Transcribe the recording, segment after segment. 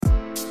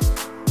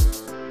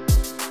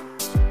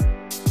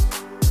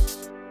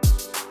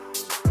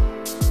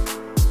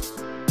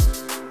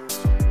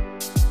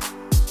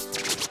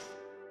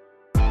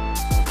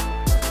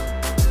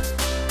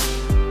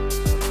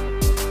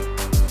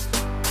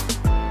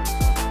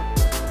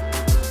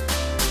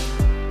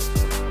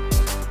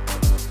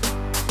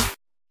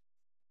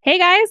Hey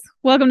guys,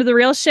 welcome to The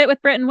Real Shit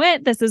with Britt and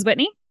Whit. This is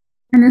Whitney,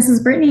 And this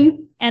is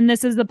Brittany. and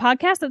this is the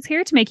podcast that's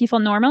here to make you feel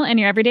normal in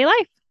your everyday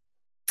life.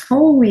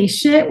 Holy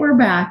shit, we're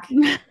back.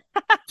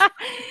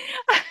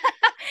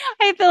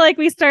 I feel like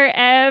we start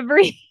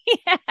every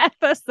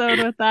episode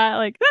with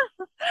that.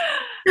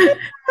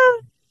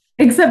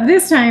 Except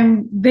this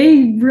time,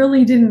 they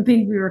really didn't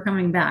think we were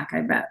coming back,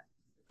 I bet.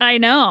 I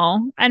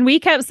know. And we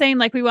kept saying,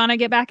 we want to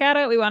get back at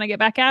it. We want to get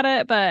back at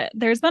it. But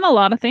there's been a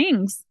lot of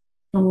things.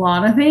 A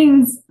lot of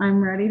things.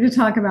 I'm ready to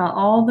talk about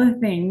all the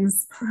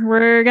things.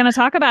 We're going to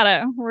talk about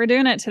it. We're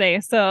doing it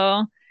today.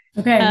 So,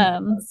 Okay.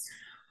 The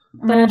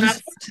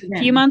last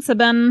few months have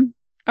been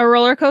a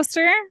roller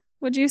coaster,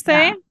 would you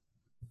say? Yeah.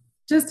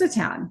 Just a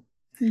tad.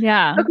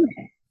 Yeah.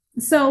 Okay.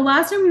 So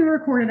last time we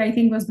recorded, I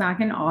think, was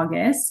back in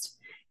August.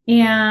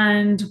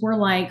 And we're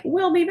like,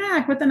 we'll be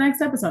back with the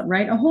next episode,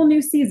 right? A whole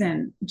new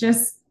season.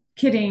 Just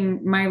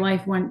kidding. My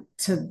life went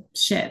to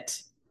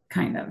shit,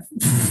 kind of.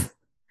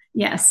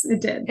 Yes,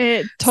 it did.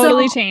 It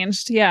totally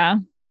changed. Yeah.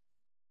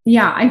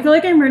 Yeah, I feel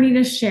like I'm ready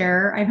to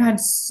share. I've had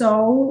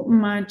so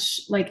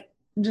much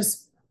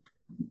just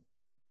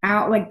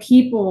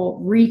people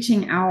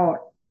reaching out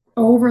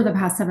over the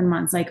past 7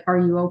 months. Like, are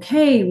you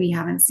okay? We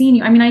haven't seen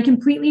you. I mean, I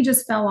completely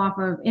just fell off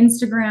of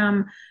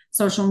Instagram,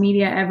 social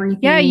media, everything.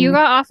 Yeah, you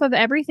got off of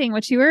everything,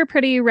 which you were a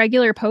pretty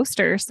regular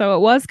poster. So it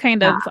was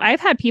kind of,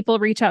 I've had people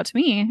reach out to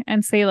me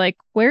and say,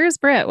 where's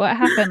Britt? What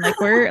happened?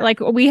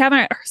 We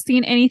haven't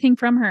seen anything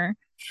from her.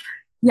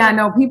 Yeah,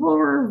 no, people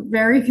were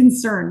very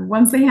concerned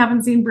once they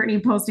haven't seen Brittany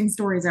posting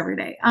stories every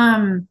day.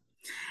 And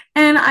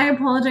I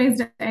apologize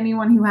to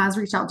anyone who has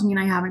reached out to me and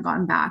I haven't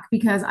gotten back,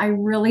 because I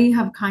really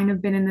have kind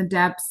of been in the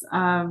depths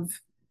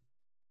of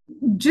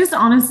just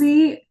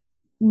honestly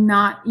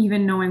not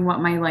even knowing what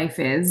my life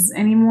is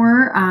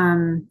anymore.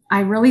 I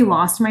really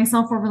lost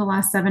myself over the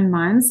last 7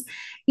 months,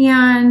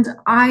 and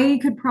I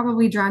could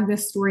probably drag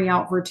this story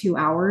out for 2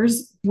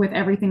 hours with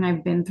everything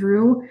I've been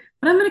through,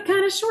 but I'm going to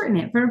kind of shorten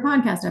it for a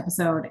podcast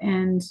episode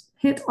and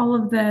hit all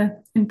of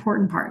the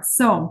important parts.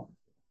 So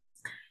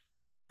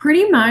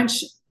pretty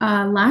much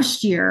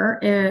last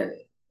year,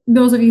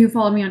 those of you who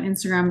follow me on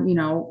Instagram,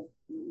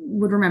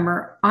 would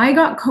remember I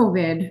got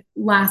COVID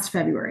last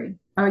February,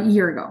 a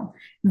year ago.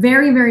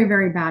 Very, very,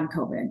 very bad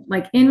COVID.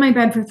 Like in my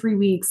bed for 3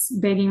 weeks,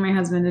 begging my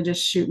husband to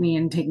just shoot me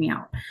and take me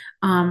out.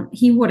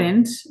 He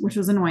wouldn't, which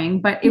was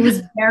annoying, but it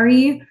was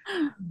very,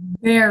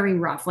 very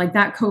rough. Like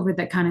that COVID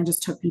that kind of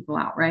just took people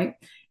out, right?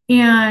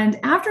 And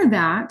after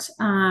that,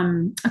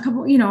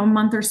 a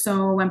month or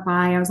so went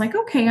by. I was like,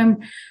 okay, I'm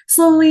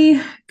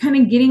slowly kind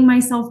of getting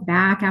myself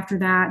back after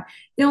that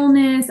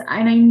illness.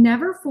 And I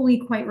never fully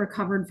quite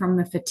recovered from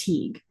the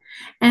fatigue.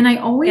 And I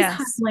always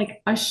had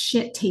a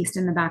shit taste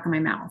in the back of my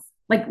mouth.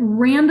 Like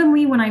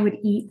randomly when I would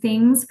eat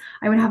things,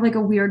 I would have a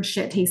weird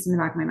shit taste in the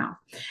back of my mouth.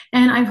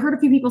 And I've heard a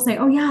few people say,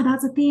 oh yeah,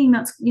 that's a thing.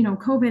 That's,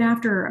 COVID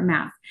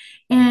aftermath.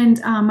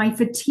 And my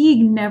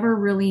fatigue never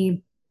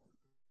really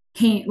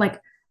came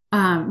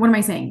what am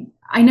I saying?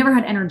 I never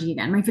had energy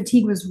again. My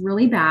fatigue was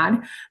really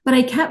bad, but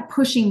I kept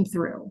pushing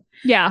through.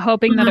 Yeah,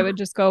 hoping that it would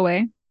just go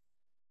away.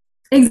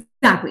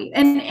 Exactly.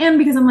 And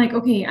because I'm like,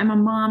 okay, I'm a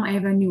mom, I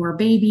have a newer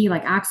baby,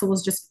 like Axel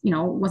was just,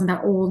 wasn't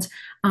that old.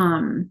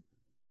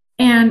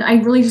 And I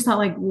really just thought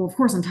well, of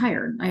course I'm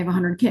tired. I have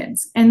 100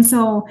 kids. And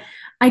so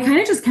I kind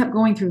of just kept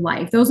going through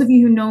life. Those of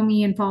you who know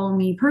me and follow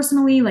me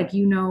personally,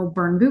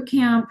 Burn Boot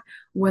Camp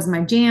was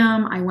my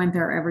jam. I went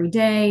there every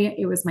day.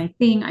 It was my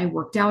thing. I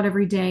worked out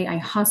every day. I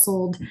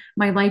hustled.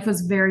 My life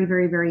was very,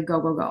 very, very go,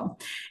 go, go.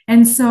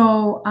 And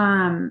so,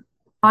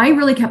 I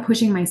really kept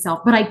pushing myself,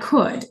 but I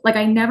could.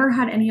 I never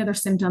had any other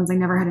symptoms. I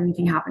never had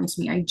anything happen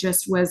to me. I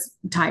just was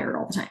tired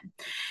all the time.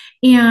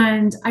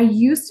 And I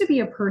used to be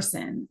a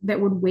person that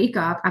would wake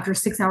up after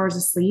 6 hours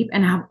of sleep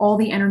and have all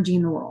the energy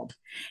in the world.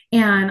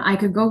 And I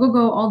could go, go,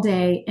 go all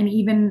day, and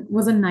even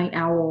was a night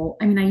owl.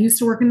 I mean, I used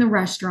to work in the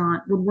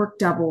restaurant, would work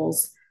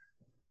doubles,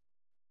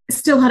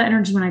 still had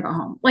energy when I got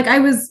home. I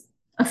was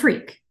a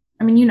freak.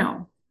 I mean,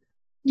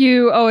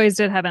 You always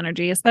did have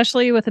energy,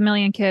 especially with a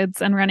million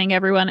kids and running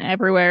everyone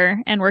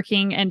everywhere and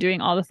working and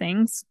doing all the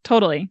things.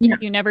 Totally. Yeah.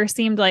 You never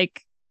seemed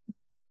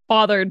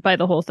bothered by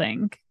the whole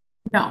thing.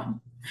 No.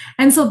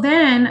 And so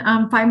then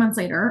 5 months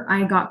later,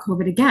 I got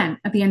COVID again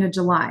at the end of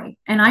July.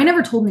 And I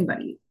never told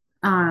anybody.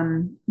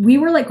 We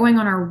were going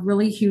on our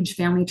really huge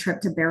family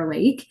trip to Bear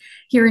Lake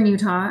here in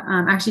Utah.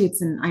 Actually,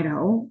 it's in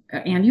Idaho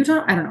and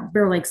Utah. I don't know.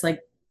 Bear Lake's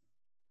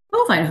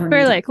both Idaho and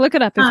Bear Lake. Look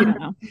it up if you don't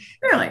know.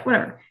 Bear Lake,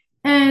 whatever.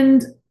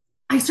 And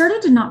I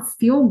started to not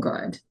feel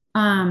good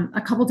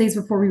a couple days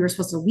before we were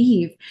supposed to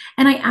leave.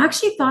 And I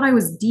actually thought I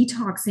was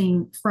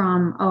detoxing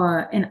from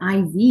an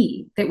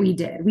IV that we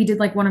did. We did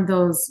one of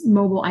those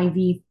mobile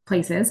IV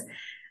places.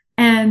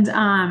 And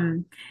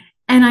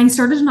I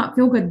started to not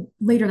feel good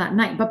later that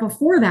night. But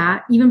before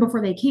that, even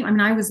before they came, I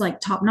mean, I was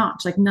top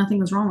notch, nothing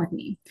was wrong with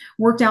me.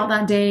 Worked out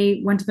that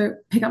day, went to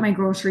pick up my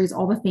groceries,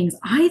 all the things.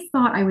 I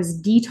thought I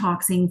was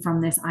detoxing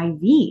from this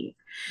IV.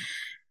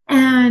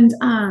 And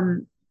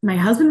my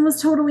husband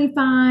was totally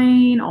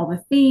fine, all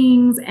the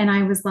things. And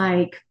I was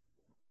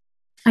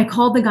I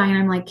called the guy and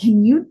I'm like,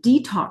 can you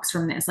detox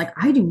from this? Like,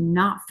 I do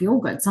not feel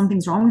good.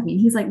 Something's wrong with me.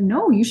 And he's like,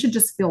 no, you should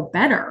just feel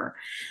better.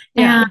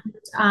 Yeah.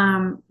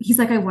 And he's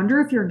like, I wonder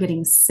if you're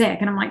getting sick.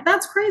 And I'm like,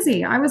 that's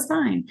crazy. I was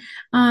fine.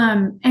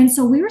 And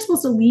so we were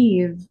supposed to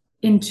leave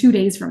in 2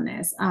 days from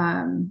this.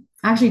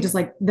 Actually, just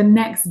like the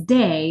next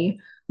day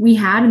we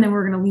had, and then we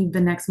are going to leave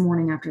the next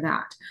morning after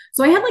that.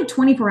 So I had like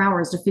 24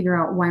 hours to figure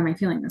out why am I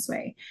feeling this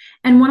way.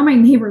 And one of my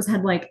neighbors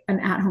had like an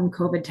at-home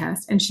COVID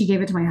test, and she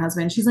gave it to my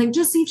husband. She's like,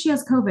 just see if she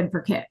has COVID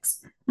for kicks.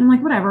 And I'm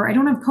like, whatever. I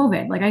don't have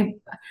COVID. Like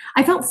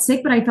I felt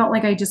sick, but I felt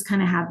like I just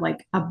kind of had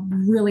like a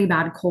really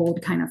bad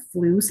cold kind of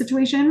flu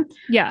situation.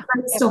 Yeah.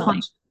 But it's still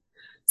functioning.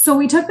 So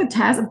we took the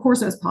test. Of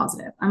course, it was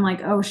positive. I'm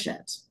like, oh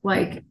shit.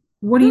 Like,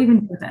 what do you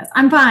even do with this?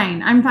 I'm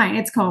fine. I'm fine.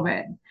 It's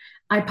COVID.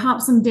 I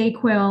popped some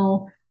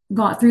Dayquil,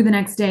 got through the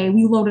next day.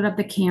 We loaded up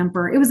the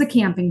camper. It was a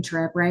camping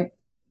trip, right?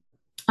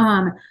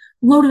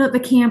 Loaded up the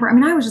camper. I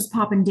mean, I was just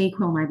popping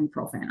Dayquil and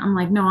ibuprofen. I'm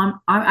like, no,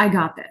 I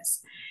got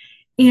this.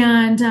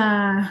 And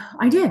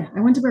I did.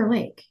 I went to Bear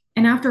Lake.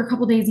 And after a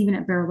couple days, even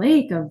at Bear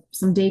Lake, of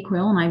some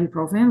Dayquil and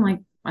ibuprofen, like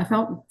I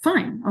felt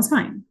fine. I was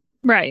fine.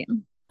 Right.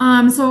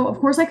 So of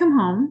course I come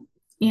home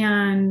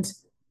and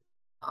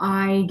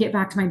I get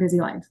back to my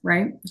busy life,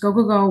 right? Go,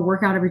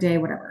 work out every day,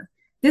 whatever.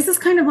 This is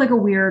kind of like a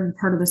weird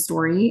part of the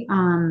story,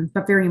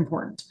 but very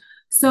important.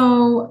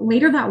 So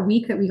later that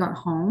week that we got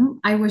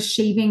home, I was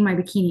shaving my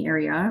bikini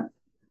area,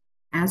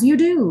 as you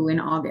do in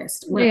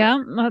August. Whatever.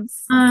 Yeah,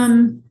 that's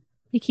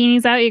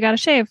bikini's out, you gotta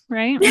shave,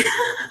 right?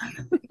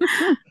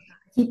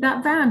 Keep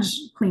that badge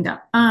cleaned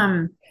up.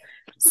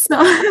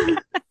 So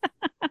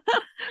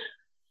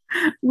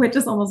which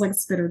is almost like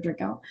spit or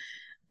drink out.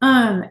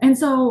 And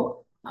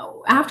so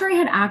after I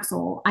had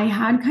Axel, I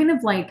had kind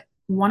of like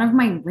one of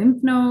my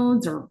lymph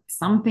nodes or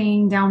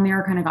something down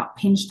there kind of got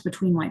pinched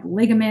between like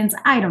ligaments.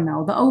 I don't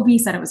know. The OB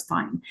said it was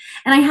fine.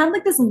 And I had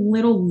like this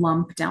little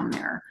lump down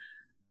there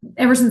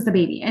ever since the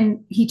baby.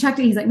 And he checked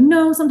it. He's like,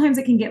 no, sometimes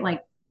it can get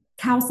like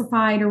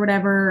calcified or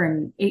whatever.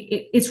 And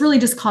it's really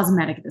just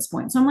cosmetic at this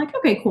point. So I'm like,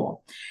 okay,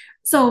 cool.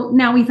 So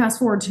now we fast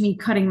forward to me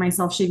cutting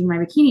myself, shaving my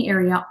bikini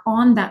area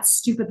on that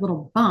stupid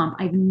little bump.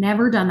 I've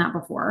never done that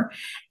before.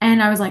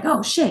 And I was like,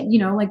 oh shit,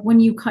 like when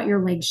you cut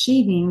your leg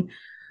shaving,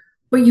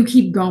 but you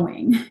keep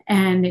going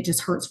and it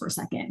just hurts for a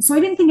second. So I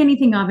didn't think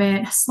anything of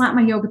it, slapped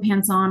my yoga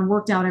pants on,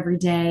 worked out every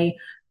day.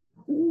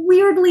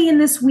 Weirdly, in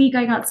this week,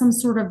 I got some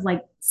sort of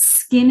like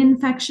skin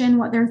infection,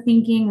 what they're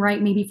thinking,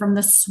 right? Maybe from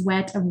the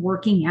sweat of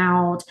working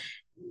out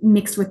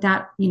mixed with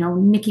that,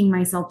 nicking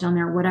myself down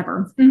there,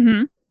 whatever.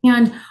 Mm-hmm.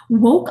 And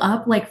woke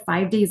up like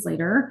 5 days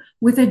later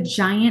with a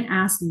giant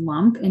ass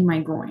lump in my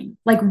groin.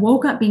 Like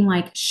woke up being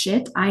like,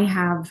 shit, I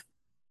have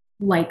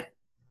like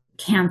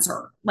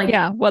cancer. Like,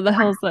 yeah, what the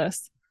hell is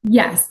this?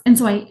 Yes. And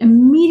so I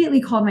immediately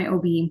called my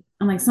OB.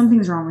 I'm like,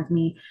 something's wrong with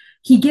me.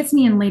 He gets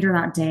me in later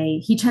that day.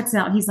 He checks it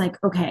out. He's like,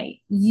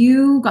 okay,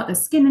 you got the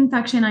skin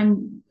infection.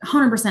 I'm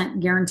 100%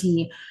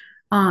 guarantee.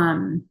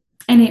 And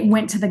it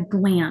went to the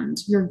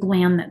gland, your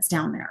gland that's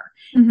down there.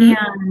 Mm-hmm.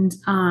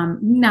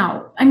 And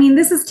now, I mean,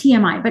 this is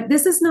TMI, but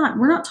this is not,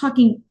 we're not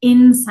talking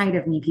inside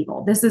of me,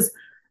 people. This is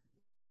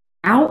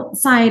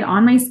outside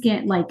on my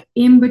skin, like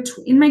in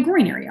between, in my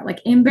groin area, like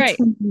in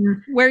between. Right.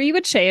 Where you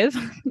would shave.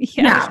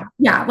 Yeah.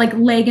 Like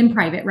leg in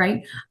private,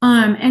 right?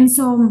 And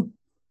so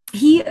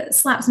he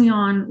slaps me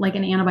on like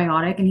an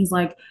antibiotic and he's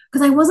like,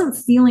 because I wasn't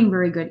feeling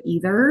very good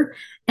either.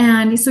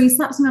 And so he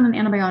slaps me on an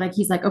antibiotic.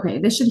 He's like, okay,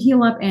 this should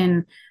heal up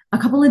in a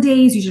couple of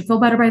days. You should feel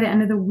better by the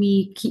end of the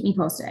week. Keep me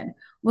posted.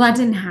 Well, that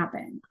didn't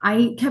happen.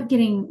 I kept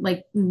getting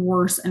like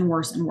worse and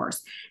worse and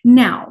worse.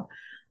 Now,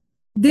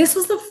 this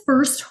was the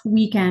first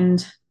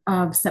weekend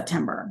of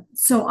September.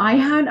 So I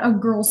had a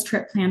girls'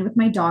 trip planned with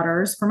my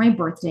daughters for my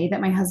birthday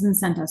that my husband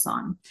sent us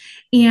on.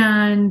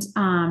 And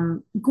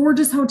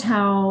gorgeous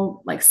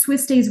hotel, like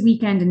Swiss Days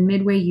weekend in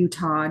Midway,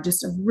 Utah,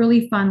 just a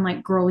really fun,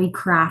 like girly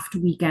craft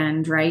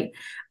weekend, right?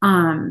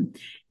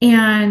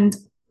 And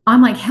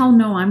I'm like, hell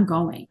no, I'm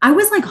going. I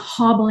was like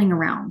hobbling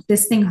around.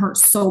 This thing hurt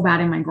so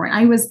bad in my groin.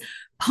 I was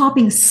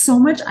popping so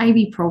much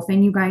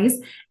ibuprofen, you guys,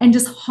 and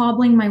just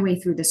hobbling my way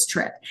through this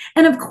trip.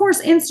 And of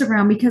course,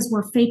 Instagram, because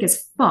we're fake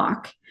as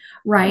fuck,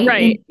 right?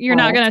 Right. You're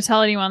not going to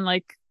tell anyone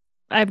like,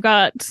 I've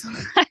got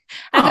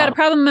a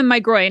problem in my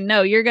groin.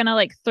 No, you're going to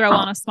like throw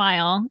on a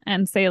smile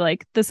and say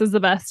like, this is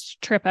the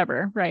best trip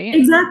ever. Right.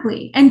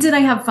 Exactly. And did I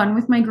have fun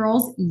with my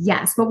girls?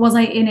 Yes. But was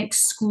I in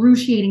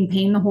excruciating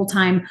pain the whole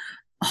time,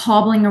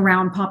 hobbling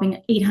around,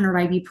 popping 800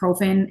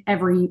 ibuprofen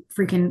every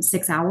freaking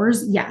 6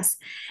 hours? Yes.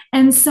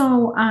 And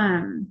so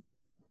on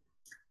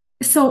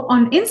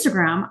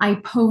Instagram, I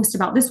post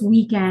about this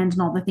weekend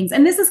and all the things.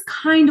 And this is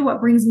kind of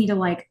what brings me to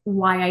like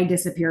why I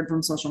disappeared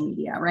from social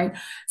media, right?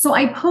 So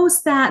I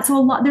post that.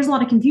 So there's a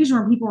lot of confusion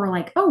where people were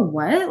like, oh,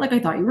 what? Like, I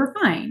thought you were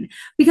fine.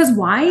 Because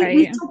why? Right.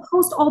 We still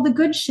post all the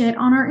good shit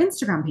on our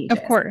Instagram pages.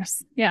 Of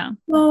course. Yeah.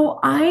 So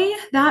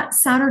that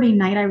Saturday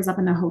night, I was up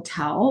in the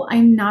hotel.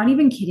 I'm not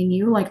even kidding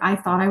you. Like, I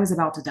thought I was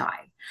about to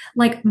die.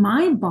 Like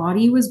my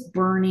body was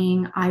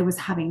burning. I was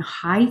having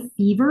high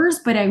fevers,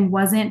 but I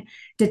wasn't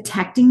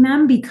detecting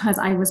them because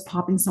I was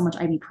popping so much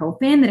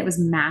ibuprofen that it was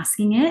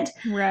masking it.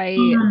 Right.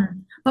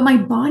 But my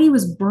body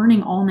was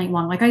burning all night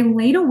long. Like I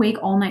laid awake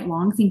all night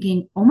long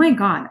thinking, oh my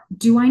God,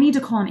 do I need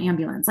to call an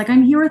ambulance? Like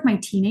I'm here with my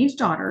teenage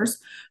daughters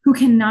who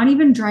cannot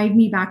even drive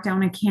me back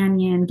down a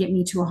canyon, get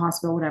me to a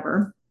hospital,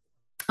 whatever.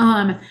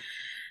 Um,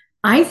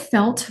 I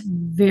felt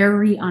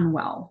very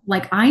unwell.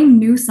 Like I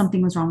knew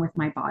something was wrong with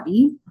my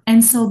body.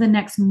 And so the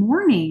next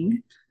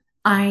morning,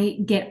 I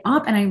get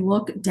up and I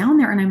look down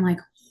there and I'm like,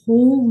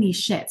 holy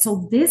shit.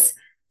 So this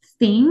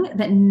thing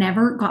that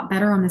never got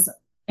better on this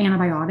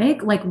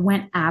antibiotic, like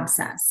went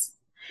abscess.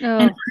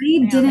 And Oh, I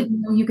man.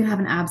 didn't know you could have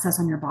an abscess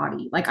on your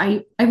body. Like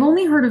I've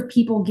only heard of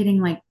people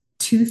getting like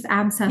tooth Yeah,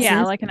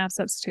 abscesses. like an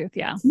abscess tooth.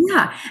 Yeah.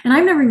 Yeah. And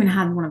I've never even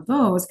had one of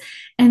those.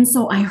 And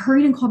so I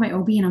hurried and called my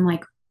OB and I'm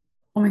like,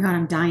 oh my God,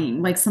 I'm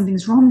dying. Like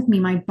something's wrong with me.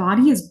 My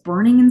body is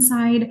burning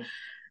inside.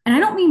 And I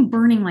don't mean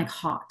burning like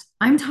hot.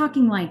 I'm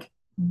talking like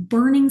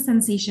burning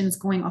sensations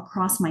going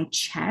across my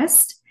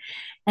chest.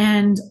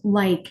 And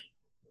like,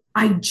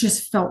 I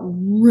just felt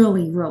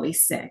really, really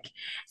sick.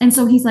 And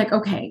so he's like,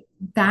 okay,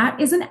 that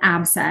is an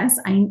abscess.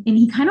 And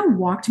he kind of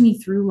walked me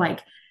through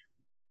like,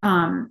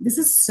 this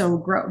is so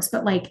gross,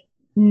 but like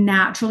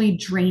naturally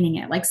draining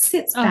it, like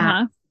sits back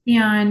Uh-huh.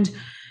 and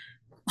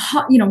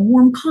hot,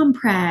 warm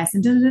compress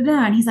and da da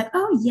da. And he's like,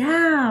 oh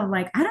yeah,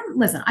 like I don't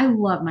listen. I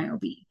love my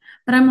OB,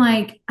 but I'm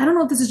like, I don't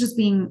know if this is just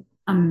being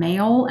a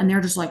male and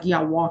they're just like,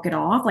 yeah, walk it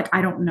off. Like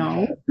I don't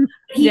know.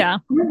 Yeah.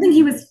 I don't think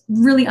he was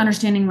really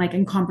understanding like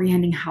and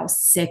comprehending how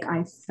sick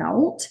I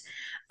felt.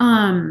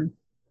 Um,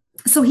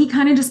 so he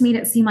kind of just made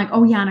it seem like,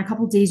 oh yeah, in a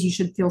couple of days you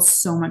should feel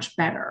so much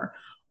better.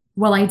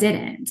 Well, I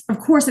didn't. Of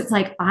course, it's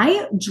like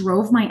I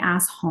drove my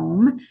ass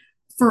home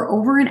for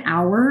over an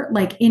hour,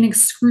 like in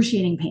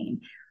excruciating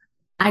pain.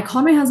 I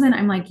called my husband.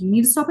 I'm like, you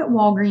need to stop at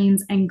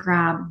Walgreens and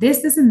grab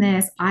this, this, and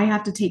this. I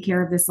have to take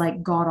care of this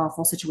like god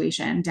awful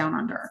situation down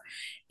under.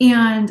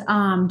 And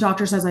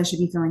doctor says I should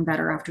be feeling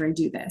better after I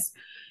do this.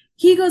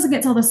 He goes and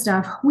gets all this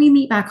stuff. We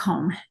meet back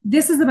home.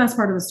 This is the best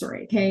part of the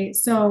story. Okay.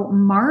 So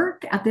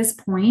Mark at this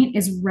point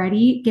is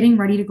getting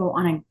ready to go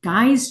on a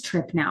guy's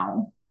trip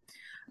now,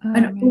 Oh,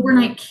 an man.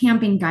 overnight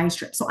camping guy's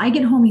trip. So I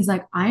get home. He's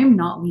like, I am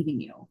not leaving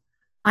you.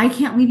 I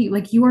can't leave you.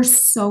 Like, you are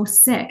so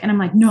sick. And I'm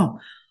like, no,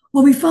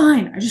 we'll be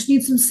fine. I just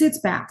need some sits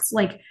backs.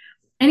 Like,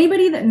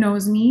 anybody that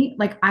knows me,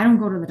 like, I don't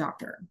go to the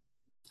doctor.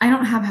 I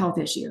don't have health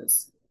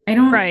issues. I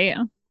don't, Right.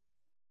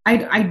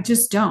 I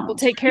just We'll don't.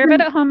 take care of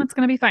it at home. It's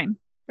going to be fine.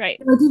 Right.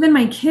 Like even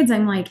my kids,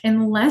 I'm like,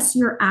 unless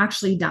you're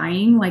actually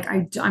dying, like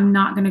I'm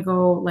not gonna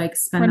go like We're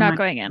spend the not money.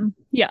 going in.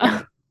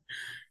 Yeah.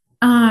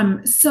 Yeah.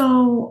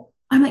 So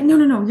I'm like, no,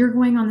 no, no, you're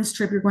going on this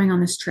trip. You're going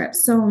on this trip.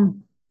 So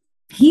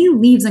he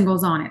leaves and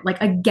goes on it, like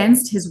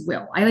against his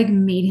will. I like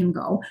made him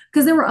go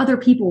because there were other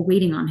people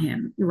waiting on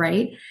him,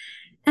 right?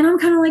 And I'm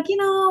kind of like,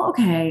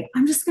 okay,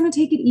 I'm just gonna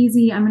take it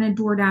easy. I'm gonna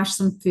DoorDash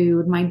some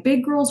food. My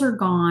big girls are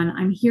gone.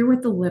 I'm here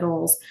with the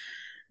littles.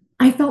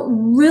 I felt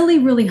really,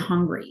 really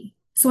hungry.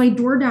 So I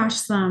DoorDash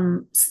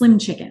some slim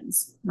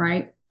chickens,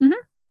 right? Hmm.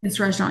 This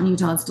restaurant in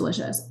Utah, it's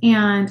delicious.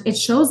 And it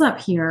shows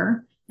up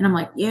here, and I'm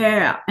like,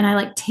 yeah. And I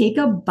like take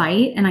a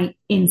bite and I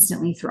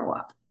instantly throw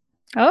up.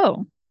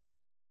 Oh,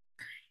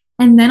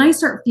 And then I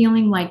start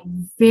feeling like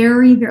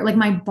very, very, like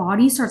my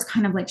body starts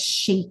kind of like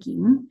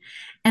shaking.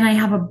 And I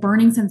have a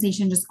burning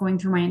sensation just going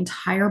through my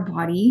entire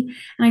body.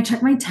 And I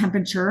check my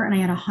temperature and I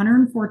had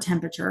 104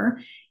 temperature.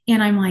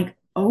 And I'm like,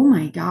 oh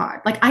my God.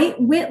 Like I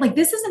went, like,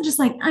 this isn't just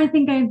like, I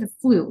think I have the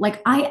flu.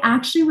 Like I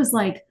actually was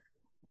like,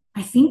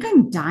 I think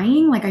I'm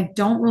dying. Like I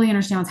don't really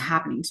understand what's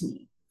happening to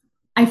me.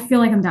 I feel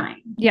like I'm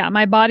dying. yeah.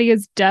 My body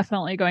is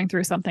definitely going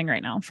through something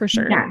right now, for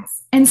sure.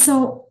 Yes. And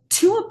so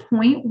to a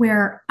point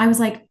where I was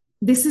like,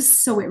 this is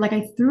so weird. Like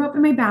I threw up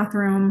in my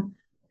bathroom,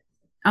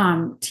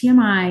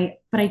 TMI,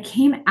 but I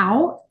came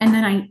out and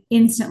then I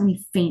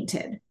instantly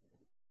fainted.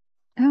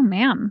 Oh,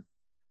 man.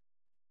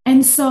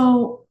 And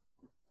so,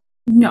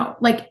 no,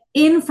 like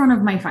in front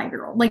of my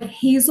 5-year-old, like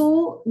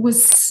Hazel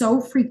was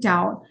so freaked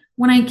out.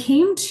 When I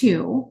came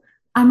to,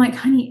 I'm like,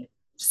 honey,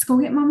 just go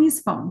get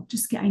mommy's phone.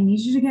 I need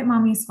you to get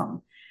mommy's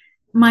phone.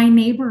 My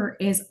neighbor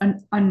is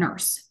a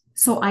nurse.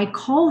 So I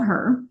call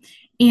her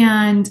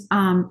and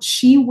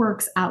she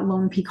works at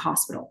Lone Peak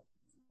Hospital.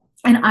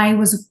 And I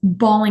was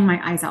bawling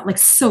my eyes out, like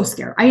so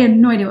scared. I had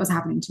no idea what was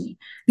happening to me.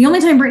 The only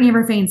time Brittany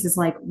ever faints is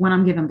like when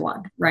I'm giving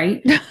blood,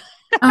 right?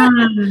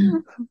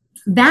 Um,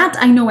 that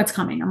I know what's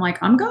coming. I'm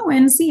like, I'm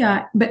going, see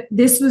ya. But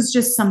this was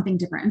just something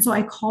different. And so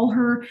I call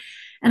her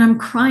and I'm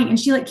crying and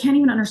she like can't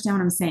even understand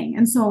what I'm saying.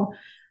 And so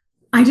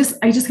I just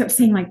kept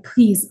saying, like,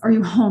 please, are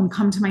you home?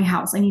 Come to my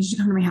house. I need you to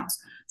come to my house.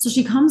 So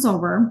she comes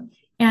over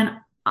and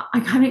I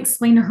kind of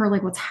explained to her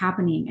like what's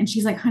happening. And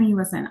she's like, honey,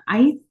 listen,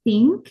 I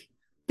think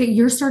that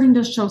you're starting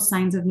to show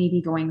signs of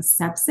maybe going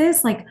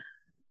sepsis. Like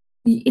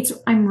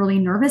I'm really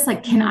nervous.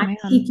 Like, can Oh, I man.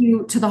 take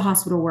you to the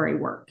hospital where I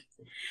work?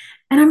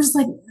 And I'm just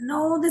like,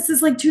 no, this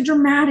is like too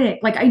dramatic.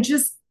 Like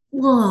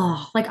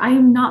ugh, like I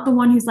am not the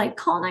one who's like,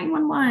 call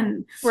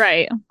 911,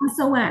 Right.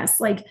 SOS.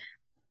 Like,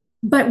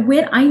 but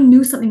Whit, I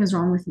knew something was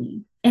wrong with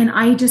me. And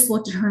I just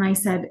looked at her and I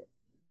said,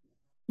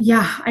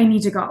 yeah, I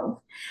need to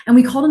go. And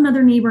we called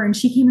another neighbor and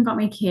she came and got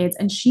my kids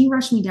and she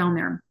rushed me down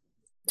there.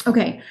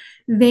 Okay.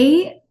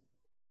 They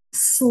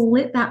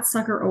slit that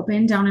sucker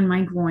open down in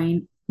my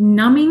groin.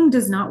 Numbing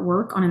does not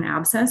work on an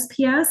abscess,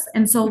 PS.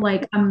 And so,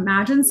 like,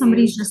 imagine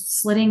somebody's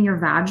just slitting your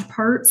vag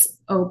parts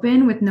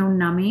open with no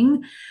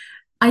numbing.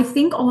 I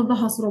think all of the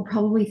hospital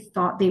probably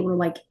thought they were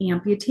like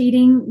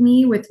amputating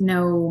me with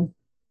no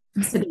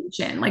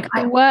sedation. Like,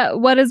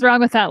 What is wrong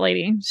with that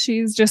lady?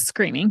 She's just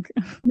screaming.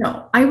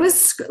 no, I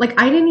was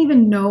like, I didn't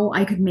even know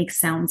I could make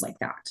sounds like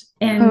that.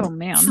 And Oh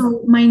man.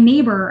 so my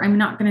neighbor, I'm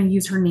not going to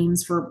use her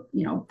names for,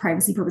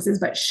 privacy purposes,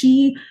 but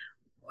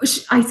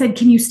I said,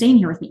 can you stay in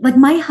here with me? Like,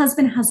 my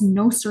husband has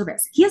no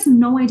service. He has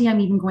no idea I'm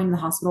even going to the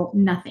hospital,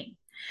 nothing.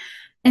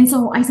 And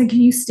so I said,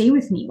 can you stay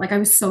with me? Like, I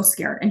was so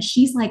scared. And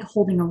she's like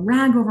holding a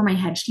rag over my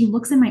head. She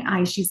looks in my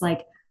eyes. She's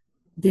like,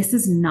 this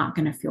is not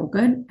going to feel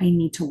good. I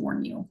need to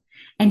warn you.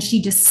 And she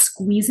just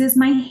squeezes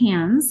my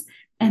hands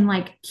and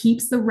like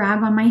keeps the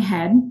rag on my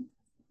head.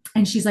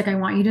 And she's like, I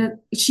want you to,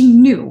 she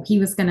knew he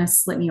was going to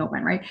slit me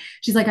open, right?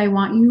 She's like, I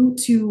want you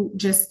to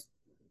just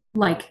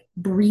like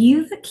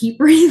breathe, keep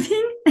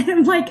breathing,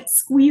 and like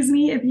squeeze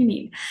me if you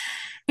need.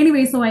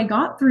 Anyway, so I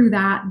got through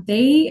that.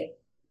 They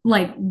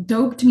like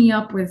doped me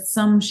up with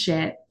some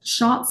shit,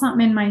 shot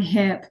something in my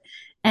hip,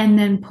 and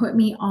then put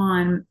me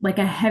on like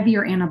a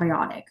heavier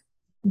antibiotic,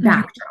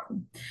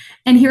 Bactrim.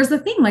 And here's the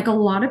thing, like a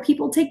lot of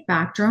people take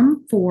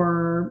Bactrim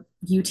for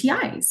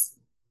UTIs.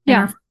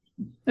 Yeah.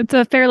 It's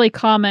a fairly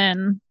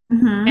common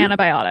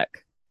antibiotic.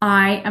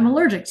 I am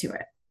allergic to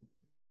it.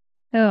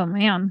 Oh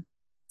man.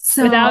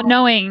 So without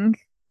knowing.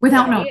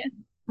 Without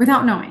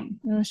knowing.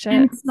 Oh shit.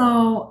 And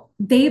so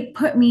they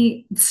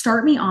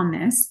start me on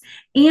this,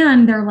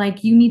 and they're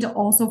like, you need to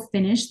also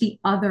finish the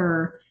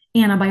other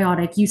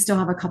antibiotic you still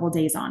have a couple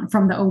days on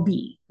from the OB,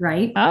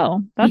 right?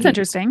 Oh, that's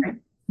interesting. Right?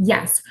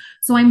 Yes.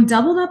 So I'm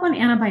doubled up on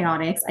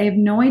antibiotics. I have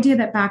no idea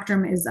that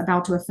Bactrim is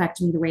about to affect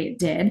me the way it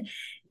did.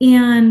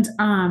 And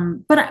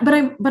but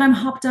I'm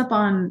hopped up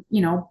on,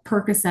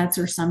 Percocets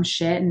or some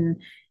shit,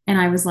 and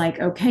I was like,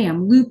 okay,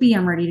 I'm loopy,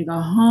 I'm ready to go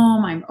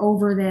home, I'm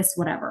over this,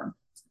 whatever.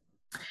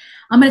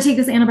 I'm going to take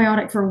this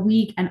antibiotic for a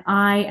week and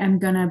I am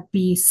going to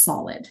be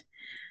solid.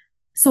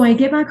 So I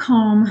get back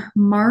home.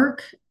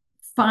 Mark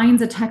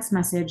finds a text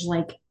message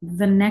like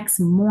the next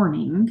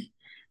morning,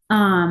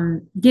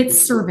 gets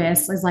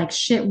service, is like,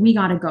 shit, we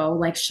got to go,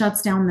 like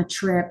shuts down the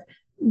trip,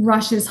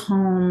 rushes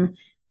home.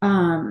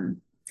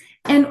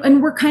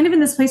 And we're kind of in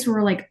this place where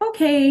we're like,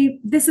 okay,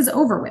 this is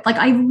over with. Like,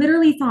 I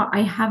literally thought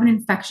I have an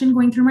infection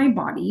going through my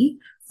body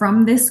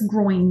from this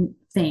groin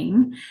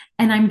thing,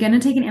 and I'm going to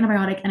take an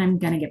antibiotic and I'm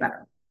going to get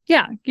better.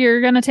 Yeah,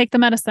 you're going to take the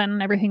medicine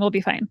and everything will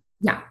be fine.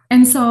 Yeah.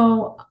 And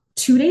so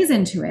 2 days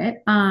into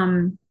it,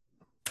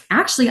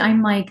 actually,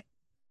 I'm like,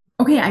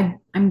 okay,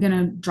 I'm going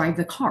to drive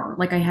the car.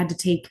 Like, I had to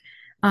take,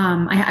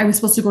 I was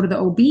supposed to go to the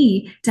OB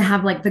to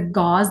have like the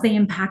gauze they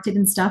impacted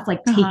and stuff,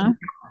 like taken out.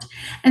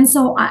 And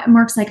so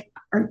Mark's like,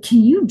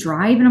 can you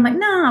drive? And I'm like,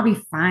 no, I'll be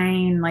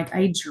fine. Like,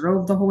 I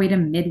drove the whole way to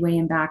Midway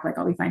and back. Like,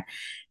 I'll be fine.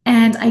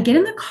 And I get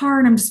in the car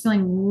and I'm just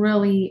feeling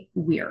really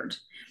weird.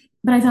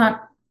 But I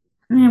thought,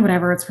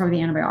 whatever, it's probably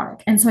the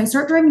antibiotic. And so I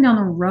start driving down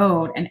the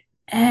road and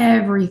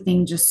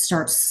everything just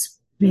starts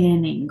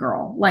spinning,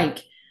 girl.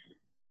 Like,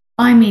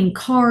 I mean,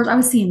 cars, I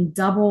was seeing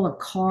double of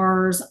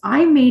cars.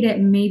 I made it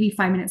maybe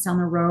 5 minutes down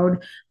the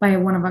road by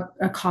one of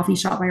a coffee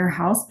shop by our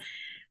house.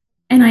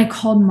 And I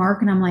called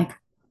Mark and I'm like,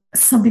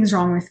 something's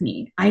wrong with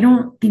me. I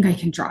don't think I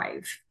can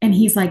drive. And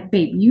he's like,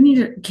 babe,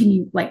 can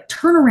you like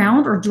turn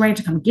around, or do I have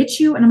to come get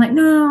you? And I'm like,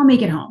 no, I'll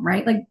make it home.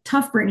 Right. Like,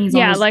 tough Brittany's.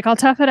 Yeah. Like, I'll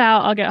tough it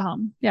out. I'll get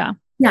home. Yeah.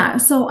 Yeah.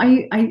 So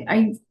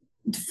I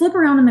flip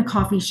around in the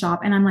coffee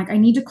shop and I'm like, I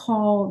need to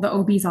call the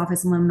OB's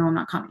office and let them know I'm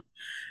not coming.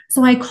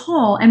 So I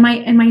call, and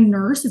my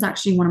nurse is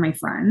actually one of my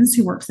friends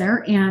who works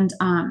there. And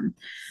I'm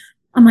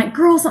like,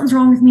 girl, something's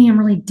wrong with me. I'm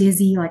really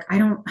dizzy. Like,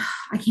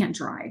 I can't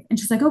drive. And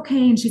she's like,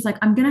 okay. And she's like,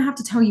 I'm going to have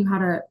to tell you how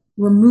to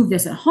remove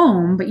this at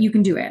home, but you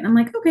can do it. And I'm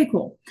like, okay,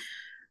 cool.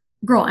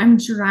 Girl, I'm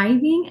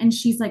driving and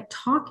she's like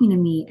talking to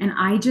me and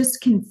I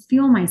just can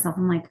feel myself.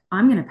 I'm like,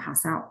 I'm going to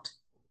pass out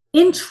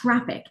in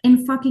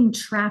fucking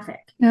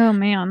traffic. Oh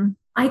man.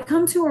 I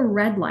come to a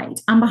red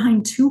light. I'm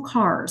behind 2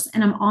 cars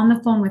and I'm on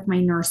the phone with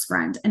my nurse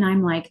friend. And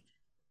I'm like,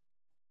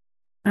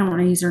 I don't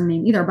want to use her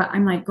name either, but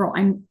I'm like, girl,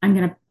 I'm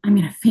going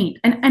to faint.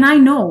 And I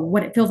know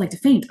what it feels like to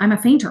faint. I'm a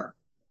fainter.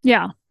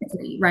 Yeah.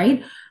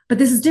 Right. But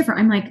this is different.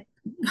 I'm like,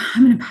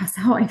 I'm going to pass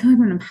out. I feel like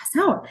I'm going to pass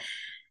out.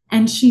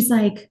 And she's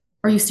like,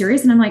 are you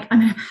serious? And I'm like, I'm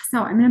going to pass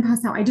out. I'm going to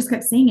pass out. I just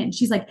kept saying it. And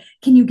she's like,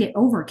 can you get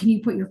over? Can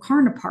you put your car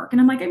in a park?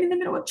 And I'm like, I'm in the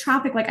middle of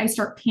traffic. Like, I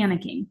start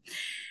panicking.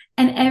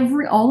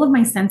 And all of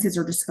my senses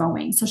are just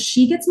going. So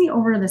she gets me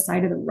over to the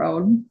side of the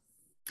road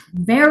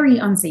very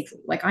unsafely.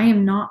 Like,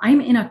 I'm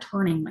in a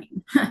turning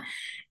lane.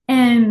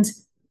 and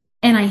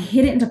I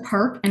hit it into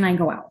park and I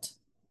go out.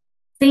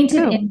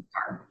 Fainted in the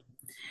car.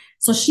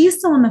 So she's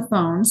still on the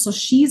phone. So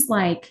she's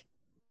like,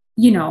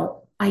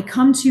 I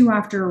come to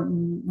after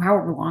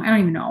however long, I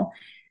don't even know.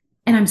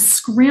 And I'm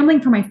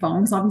scrambling for my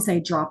phone because obviously I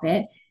drop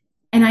it.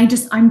 And I'm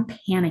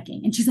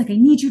panicking. And she's like, I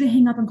need you to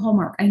hang up and call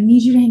Mark. I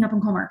need you to hang up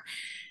and call Mark.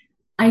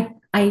 I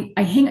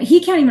hang, he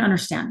can't even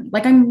understand me.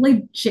 Like I'm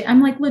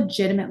like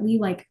legitimately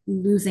like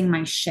losing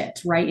my shit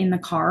right in the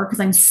car because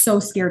I'm so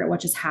scared at what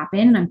just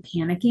happened and I'm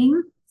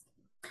panicking.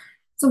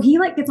 So he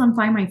like gets on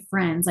Find My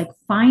Friends, like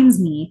finds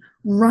me,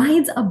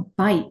 rides a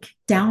bike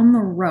down the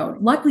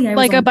road. Luckily, I was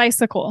Like a on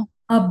bicycle.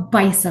 a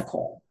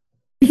bicycle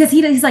because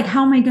he's like,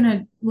 how am I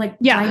gonna like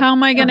Yeah. drive How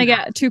am I going to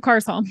around? get 2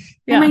 cars home? And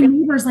Yeah. my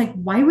neighbor's like,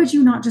 why would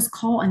you not just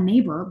call a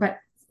neighbor? But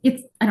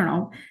I don't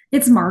know,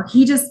 it's Mark.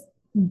 He just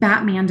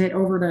Batmaned it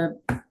over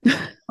to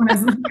I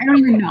don't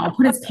even know,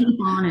 put his cape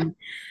on and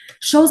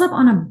shows up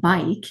on a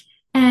bike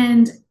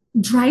and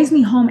drives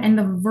me home. And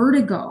the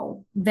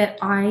vertigo that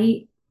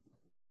I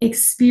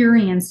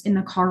experienced in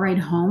the car ride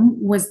home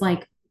was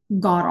like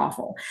god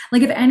awful.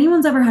 Like if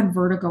anyone's ever had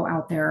vertigo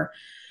out there,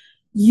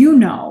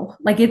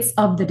 like it's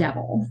of the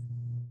devil.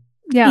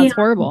 Yeah. And, It's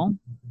horrible.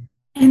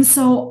 and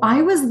so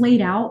I was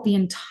laid out the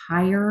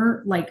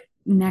entire like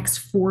next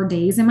 4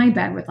 days in my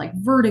bed with like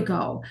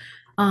vertigo,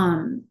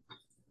 um,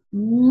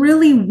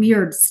 really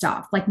weird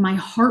stuff. Like my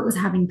heart was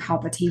having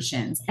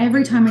palpitations.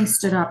 Every time I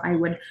stood up, I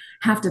would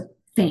have to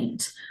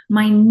faint.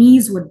 My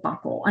knees would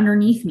buckle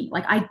underneath me.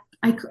 Like I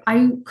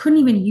couldn't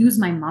even use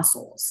my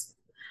muscles.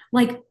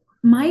 Like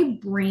my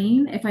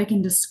brain, if I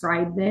can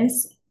describe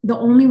this, the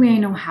only way I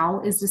know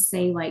how is to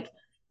say like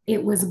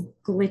it was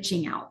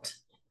glitching out.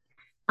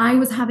 I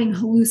was having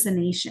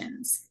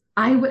hallucinations.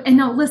 And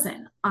now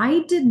listen,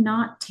 I did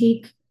not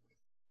take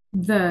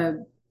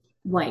the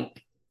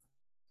like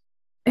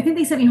I think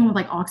they sent me home with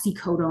like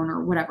oxycodone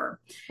or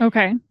whatever.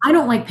 Okay. I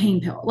don't like pain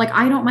pill. Like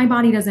my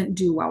body doesn't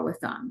do well with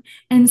them.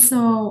 And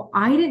so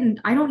I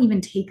don't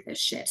even take this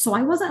shit. So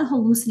I wasn't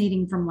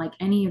hallucinating from like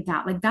any of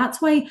that. Like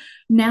that's why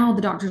now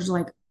the doctors are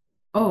like,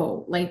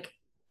 oh, like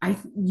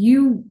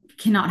you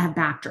cannot have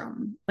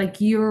Bactrim. Like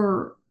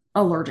you're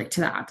allergic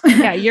to that.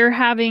 Yeah. You're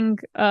having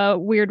a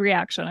weird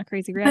reaction, a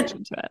crazy But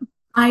reaction to it.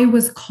 I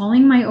was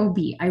calling my OB.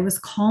 I was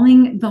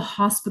calling the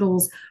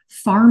hospital's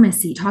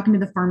pharmacy, talking to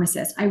the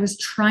pharmacist. I was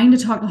trying to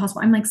talk to the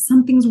hospital. I'm like,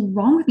 something's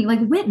wrong with me. Like,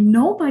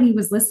 nobody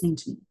was listening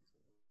to me.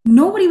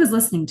 Nobody was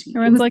listening to me. It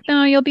Everyone's was, like,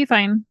 no, you'll be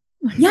fine.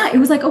 yeah, it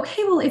was like,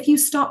 okay, well, if you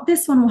stop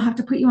this one, we'll have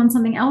to put you on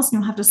something else and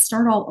you'll have to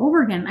start all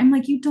over again. I'm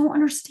like, you don't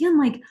understand.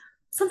 Like,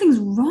 something's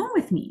wrong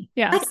with me.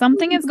 Yeah. I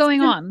Something can't is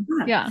going understand on.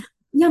 that. Yeah.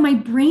 Yeah, my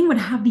brain would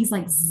have these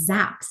like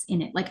zaps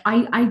in it. Like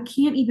I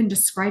can't even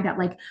describe that.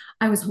 Like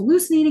I was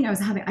hallucinating,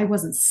 I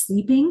wasn't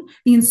sleeping.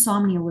 The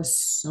insomnia was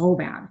so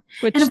bad. And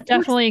Which of course,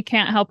 definitely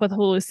can't help with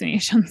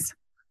hallucinations.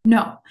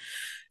 no.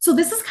 So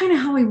this is kind of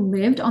how I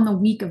lived on the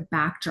week of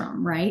Bactrim,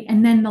 right?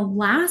 And then the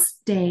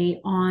last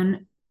day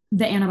on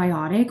the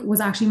antibiotic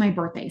was actually my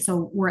birthday.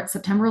 So we're at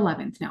September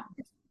 11th now.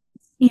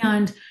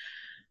 And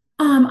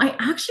I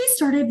actually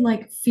started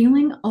like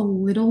feeling a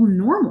little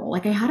normal.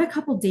 Like I had a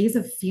couple days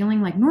of feeling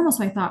like normal.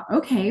 So I thought,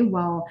 okay,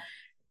 well,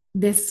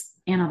 this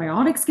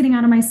antibiotics getting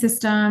out of my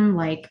system,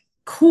 like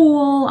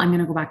cool, I'm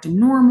going to go back to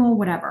normal,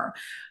 whatever.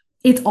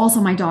 It's also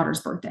my daughter's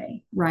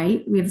birthday,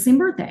 right? We have the same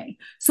birthday.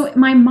 So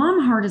my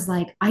mom heart is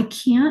like, I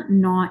can't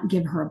not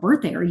give her a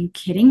birthday. Are you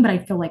kidding? But I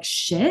feel like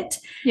shit.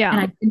 Yeah. And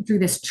I've been through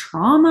this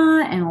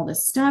trauma and all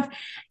this stuff.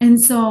 And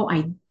so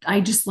I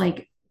just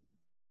like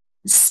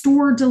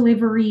store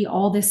delivery,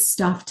 all this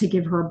stuff to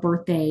give her a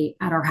birthday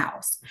at our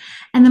house.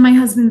 And then my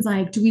husband's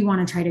like, do we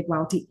want to try to go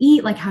out to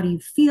eat? Like, how do you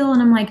feel?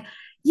 And I'm like,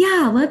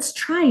 yeah, let's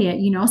try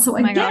it. So Oh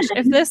my again, gosh.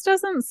 If this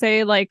doesn't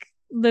say like,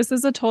 this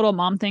is a total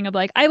mom thing of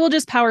like, I will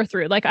just power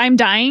through. Like, I'm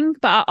dying,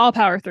 but I'll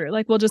power through.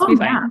 Like, we'll just be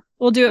oh yeah, fine.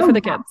 We'll do it for oh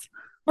the yeah, kids.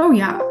 oh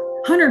yeah,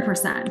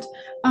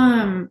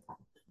 100%.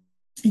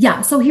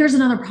 Yeah. So here's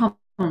another problem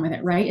with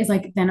it, right? Is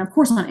like, then of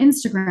course on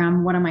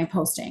Instagram, what am I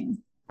posting?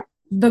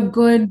 The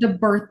good, the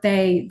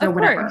birthday, the Of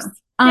whatever. course.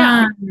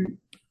 Yeah.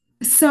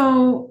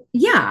 So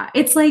yeah,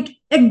 it's like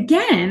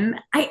again,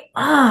 I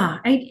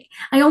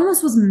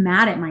almost was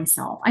mad at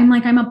myself. I'm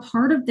like, I'm a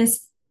part of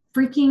this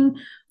freaking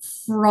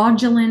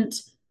fraudulent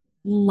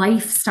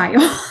lifestyle.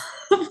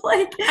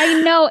 Like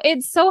I know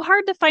it's so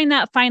hard to find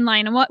that fine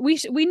line. And what we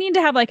need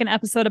to have like an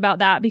episode about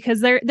that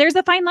because there's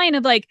a fine line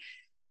of like,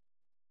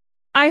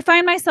 I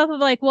find myself of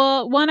like,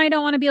 well, one, I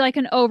don't want to be like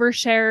an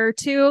overshare.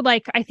 Two,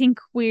 like, I think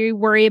we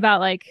worry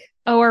about like,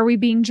 oh, are we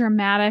being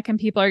dramatic and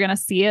people are going to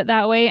see it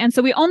that way? And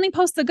so we only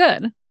post the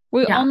good.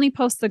 We yeah, only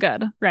post the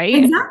good, right?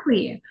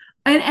 exactly.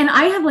 And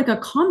I have like a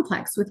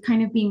complex with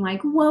kind of being like,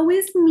 woe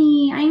is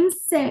me, I'm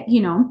sick.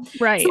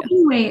 Right. So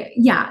anyway,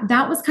 yeah,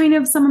 that was kind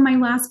of some of my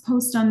last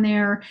posts on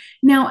there.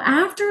 Now,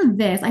 after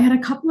this, I had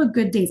a couple of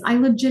good days. I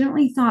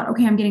legitimately thought,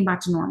 okay, I'm getting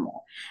back to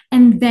normal.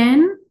 And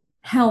then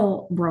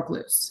hell broke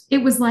loose. It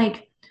was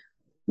like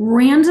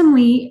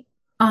randomly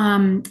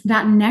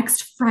that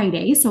next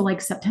Friday, so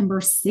like September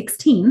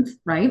 16th,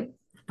 right?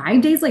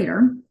 5 days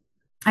later,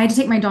 I had to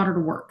take my daughter to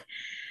work.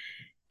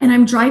 And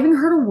I'm driving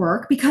her to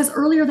work because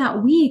earlier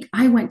that week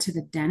I went to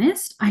the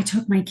dentist. I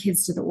took my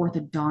kids to the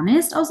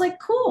orthodontist. I was like,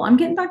 cool, I'm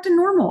getting back to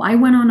normal. I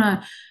went on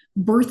a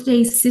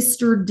birthday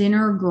sister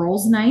dinner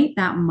girls' night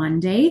that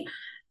Monday.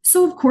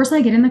 So, of course,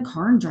 I get in the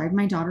car and drive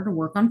my daughter to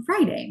work on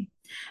Friday.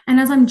 And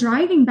as I'm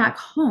driving back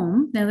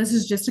home, now this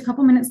is just a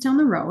couple minutes down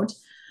the road,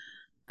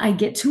 I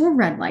get to a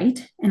red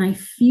light and I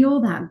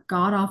feel that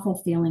god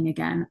awful feeling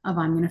again of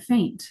I'm going to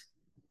faint.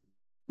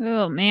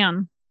 Oh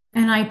man.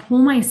 And I pull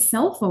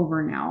myself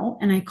over now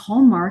and I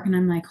call Mark and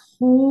I'm like,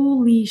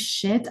 holy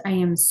shit, I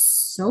am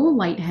so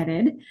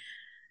lightheaded.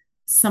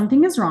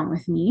 Something is wrong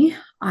with me.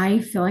 I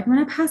feel like I'm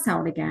going to pass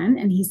out again.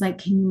 And he's like,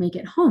 can you make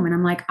it home? And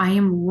I'm like, I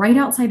am right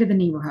outside of the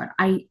neighborhood.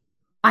 I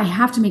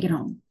have to make it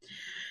home.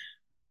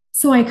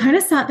 So I kind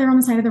of sat there on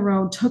the side of the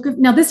road,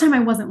 now this time I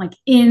wasn't like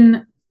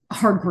in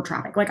hardcore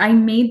traffic. Like I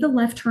made the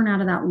left turn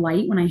out of that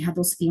light when I had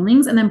those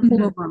feelings and then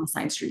pulled over on the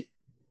side street.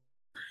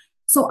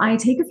 So I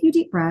take a few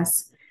deep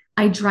breaths.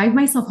 I drive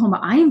myself home,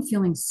 but I am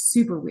feeling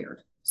super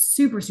weird,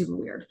 super, super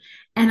weird.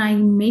 And I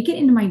make it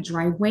into my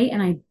driveway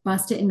and I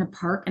bust it into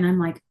park and I'm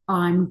like, oh,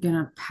 I'm going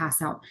to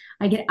pass out.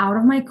 I get out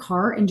of my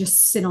car and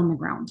just sit on the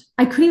ground.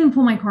 I couldn't even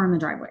pull my car in the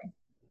driveway,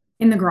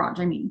 in the garage,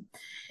 I mean.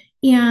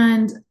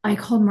 And I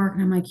called Mark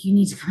and I'm like, you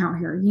need to come out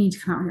here. You need to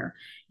come out here.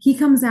 He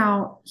comes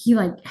out. He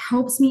like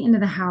helps me into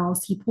the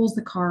house. He pulls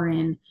the car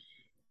in.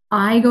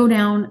 I go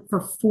down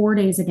for 4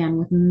 days again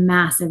with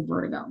massive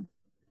vertigo.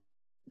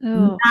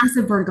 Oh.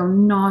 Massive vertigo,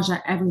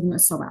 nausea, everything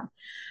was so bad.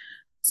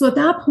 So at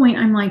that point,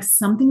 I'm like,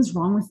 something's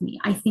wrong with me.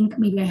 I think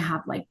maybe I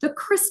have like the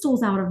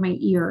crystals out of my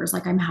ears.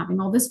 Like I'm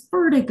having all this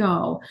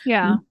vertigo.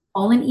 Yeah.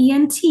 All in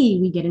ENT.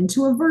 We get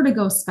into a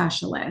vertigo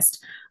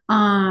specialist.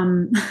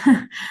 Um,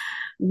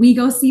 we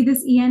go see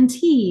this ENT.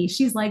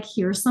 She's like,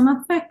 here's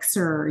some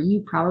Effexor.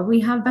 You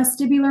probably have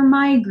vestibular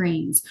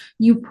migraines.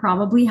 You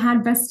probably had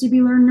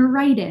vestibular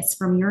neuritis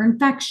from your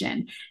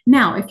infection.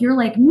 Now, if you're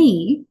like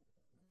me,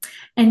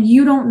 and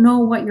you don't know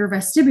what your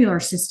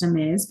vestibular system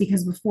is,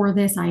 because before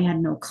this, I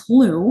had no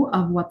clue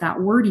of what that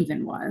word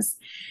even was.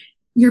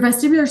 Your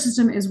vestibular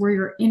system is where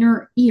your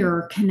inner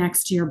ear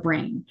connects to your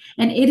brain.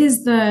 And it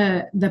is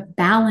the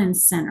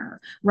balance center,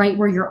 right?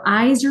 Where your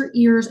eyes, your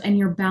ears, and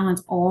your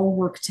balance all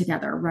work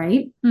together,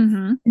 right?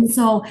 Mm-hmm. And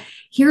so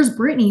here's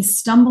Brittany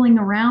stumbling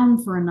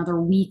around for another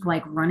week,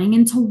 like running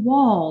into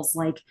walls,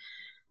 like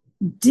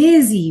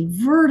dizzy,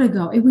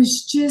 vertigo. It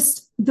was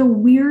just the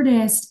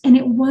weirdest. And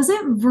it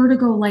wasn't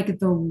vertigo like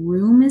the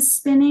room is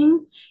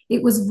spinning.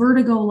 It was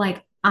vertigo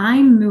like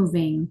I'm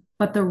moving,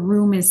 but the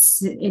room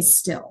is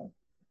still.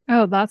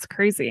 Oh, that's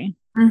crazy.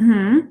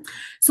 Mm-hmm.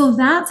 So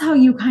that's how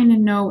you kind of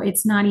know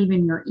it's not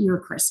even your ear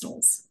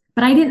crystals.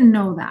 But I didn't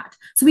know that.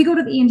 So we go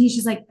to the ENT.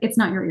 She's like, it's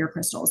not your ear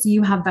crystals.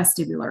 You have a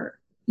vestibular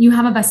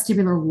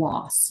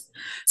loss.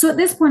 So at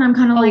this point, I'm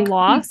kind of like,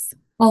 loss.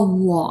 A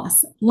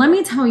loss. Let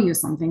me tell you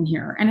something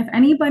here. And if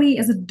anybody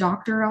is a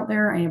doctor out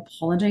there, I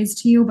apologize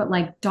to you, but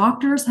like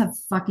doctors have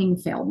fucking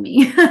failed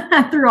me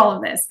through all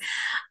of this.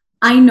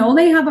 I know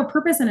they have a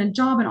purpose and a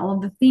job and all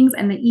of the things,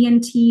 and the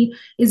ENT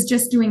is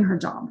just doing her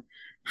job.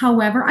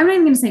 However, I'm not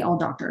even going to say all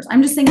doctors.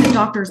 I'm just saying the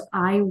doctors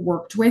I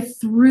worked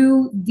with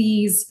through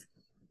the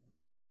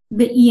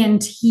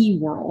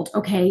ENT world,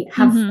 okay,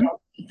 have failed.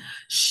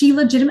 She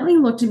legitimately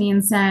looked at me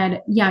and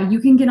said, yeah, you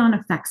can get on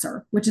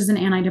Effexor, which is an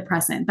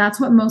antidepressant. That's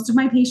what most of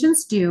my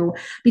patients do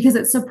because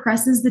it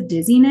suppresses the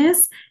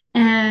dizziness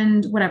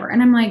and whatever.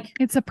 And I'm like,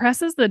 it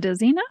suppresses the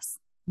dizziness?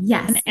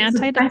 Yes. An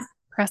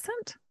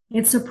antidepressant?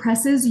 It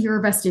suppresses your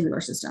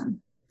vestibular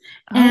system.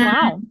 Oh,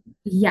 wow.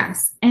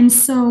 Yes. And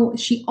so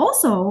she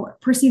also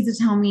proceeds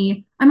to tell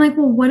me, I'm like,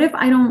 well, what if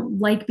I don't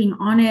like being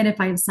on it,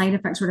 if I have side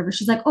effects or whatever?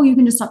 She's like, oh, you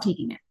can just stop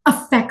taking it.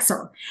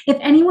 Effexor. If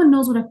anyone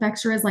knows what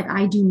Effexor is like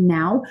I do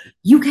now,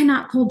 you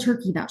cannot cold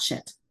turkey that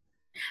shit.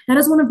 That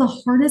is one of the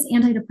hardest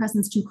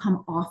antidepressants to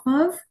come off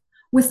of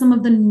with some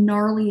of the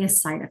gnarliest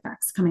side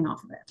effects coming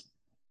off of it.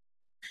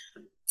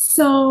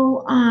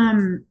 So,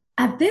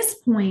 at this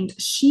point,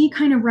 she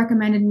kind of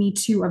recommended me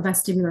to a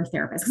vestibular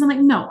therapist because I'm like,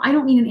 no, I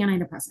don't need an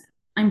antidepressant.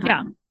 I'm fine.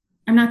 Yeah.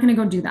 I'm not going to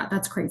go do that.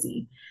 That's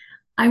crazy.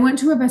 I went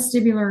to a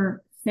vestibular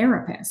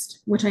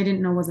therapist, which I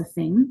didn't know was a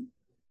thing.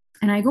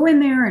 And I go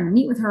in there and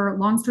meet with her.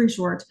 Long story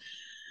short,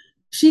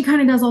 she kind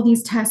of does all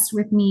these tests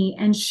with me.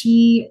 And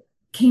she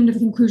came to the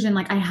conclusion,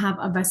 like, I have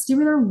a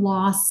vestibular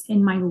loss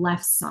in my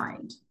left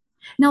side.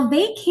 Now,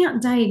 they can't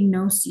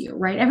diagnose you,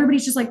 right?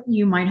 Everybody's just like,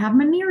 you might have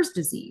Meniere's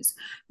disease.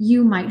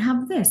 You might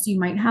have this. You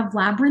might have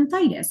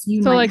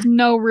labyrinthitis. So, like,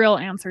 no real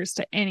answers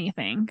to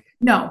anything.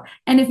 No.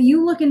 And if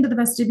you look into the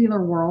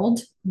vestibular world,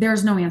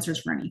 there's no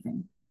answers for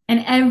anything.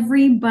 And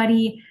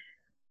everybody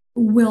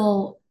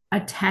will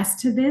attest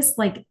to this.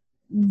 Like,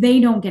 they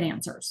don't get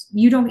answers.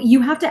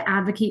 You have to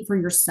advocate for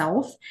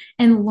yourself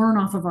and learn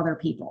off of other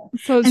people.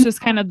 So it's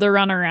just kind of the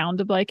runaround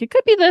of like, it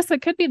could be this,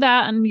 it could be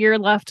that. And you're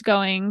left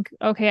going,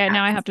 okay,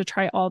 now I have to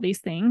try all these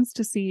things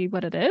to see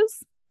what it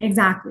is.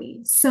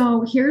 Exactly.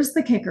 So here's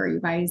the kicker, you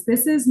guys.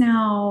 This is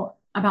now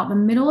about the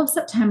middle of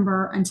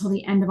September until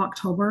the end of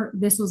October.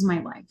 This was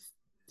my life.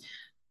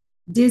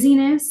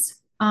 Dizziness,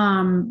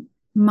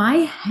 my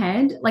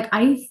head, like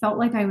I felt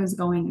like I was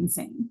going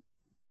insane,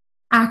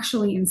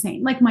 actually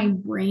insane. Like my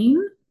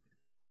brain,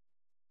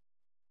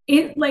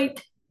 it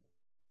like,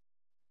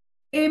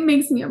 it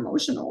makes me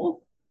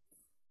emotional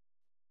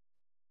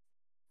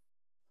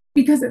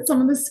because it's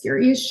some of the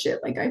scariest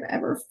shit like I've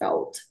ever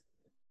felt.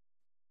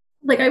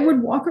 Like I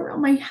would walk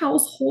around my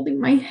house holding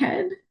my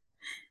head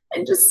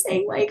and just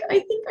saying like, I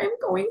think I'm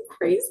going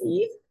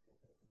crazy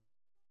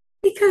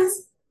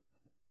because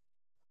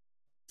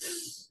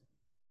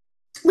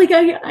like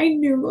I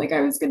knew like I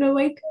was gonna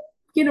like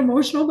get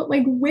emotional, but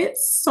like Wit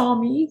saw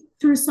me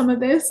through some of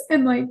this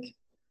and like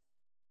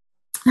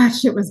that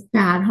shit was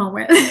bad, huh,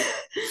 Wit?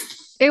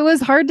 It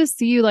was hard to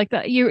see you like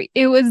that. You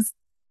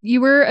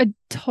were a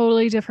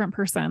totally different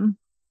person.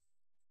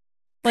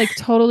 Like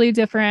totally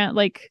different.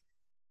 Like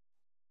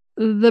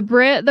the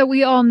Brit that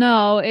we all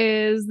know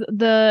is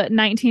the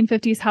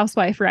 1950s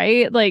housewife,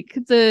 right? Like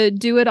the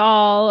do it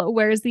all,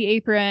 wears the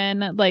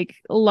apron, like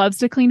loves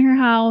to clean her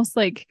house,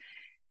 like,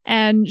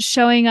 and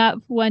showing up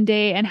one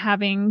day and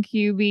having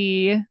you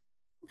be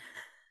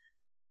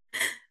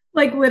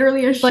Like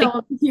literally a like, shell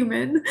of a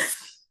human.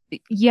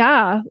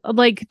 yeah,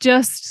 like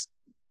just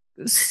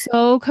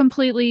so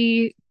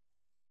completely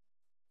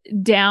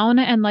down.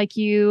 And like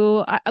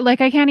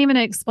like I can't even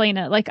explain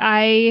it. Like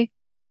I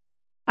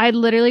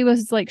literally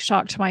was like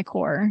shocked to my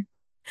core.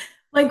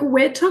 Like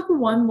Wit took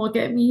one look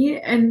at me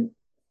and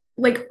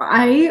like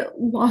I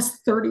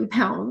lost 30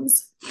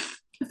 pounds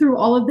through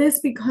all of this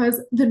because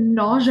the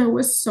nausea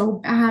was so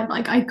bad.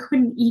 Like I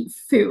couldn't eat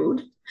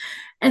food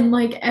and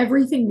like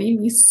everything made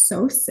me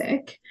so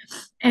sick.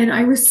 And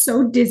I was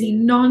so dizzy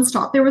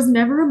nonstop. There was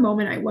never a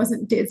moment I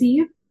wasn't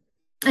dizzy.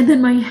 And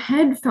then my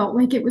head felt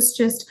like it was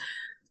just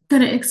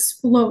gonna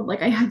explode.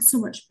 Like I had so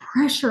much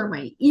pressure.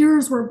 My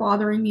ears were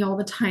bothering me all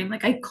the time.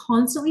 Like I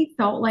constantly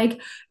felt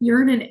like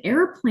you're in an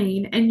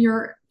airplane and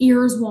your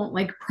ears won't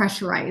like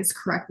pressurize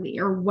correctly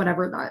or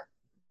whatever that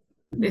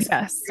is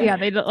called. Yes. Yeah.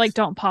 They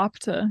don't pop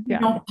to, yeah.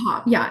 Don't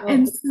pop. Yeah. Oh.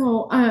 And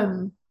so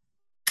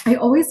I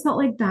always felt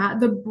like that.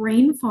 The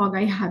brain fog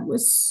I had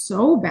was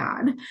so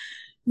bad.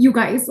 You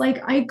guys,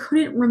 like I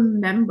couldn't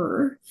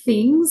remember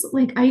things.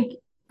 Like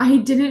I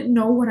didn't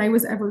know what I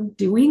was ever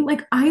doing.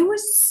 Like I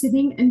was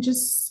sitting and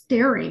just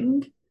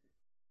staring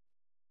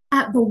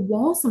at the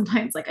wall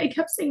sometimes. Like I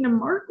kept saying to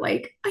Mark,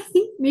 like, I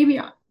think maybe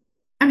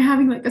I'm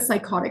having like a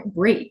psychotic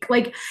break.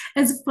 Like,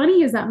 as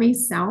funny as that may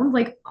sound,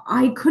 like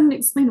I couldn't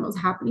explain what was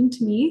happening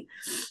to me.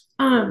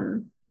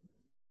 Um,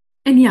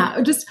 and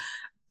yeah, just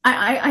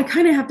I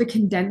kind of have to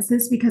condense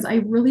this because I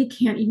really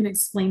can't even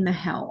explain the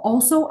hell.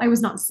 Also, I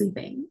was not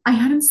sleeping. I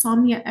had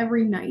insomnia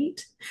every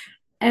night,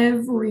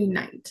 every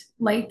night.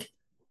 Like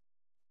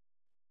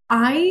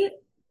I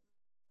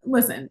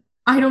listen,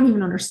 I don't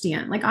even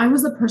understand. Like I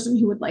was the person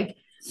who would like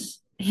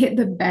hit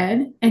the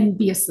bed and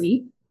be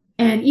asleep.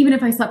 And even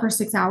if I slept for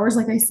 6 hours,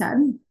 like I said,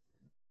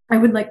 I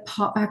would like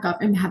pop back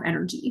up and have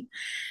energy.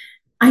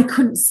 I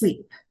couldn't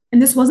sleep.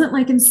 And this wasn't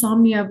like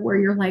insomnia where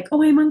you're like,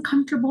 oh, I'm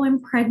uncomfortable,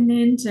 I'm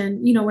pregnant, and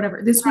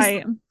whatever. This was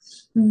Right.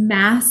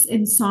 mass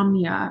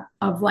insomnia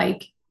of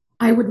like,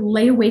 I would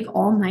lay awake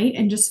all night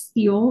and just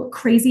feel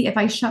crazy. If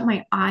I shut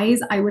my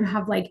eyes, I would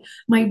have like,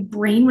 my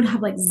brain would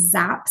have like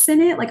zaps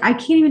in it. Like, I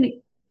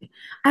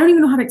don't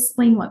even know how to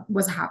explain what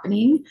was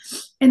happening.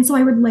 And so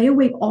I would lay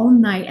awake all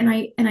night and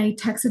I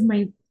texted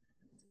my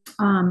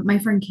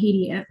friend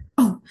Katie and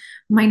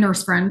my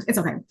nurse friend, it's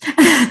okay.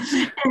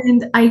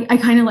 And I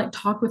kind of like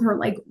talked with her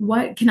like,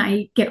 what can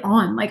I get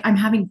on? Like I'm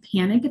having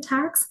panic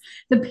attacks.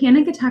 The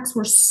panic attacks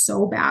were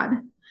so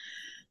bad.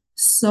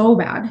 So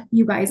bad,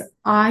 you guys.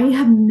 I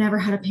have never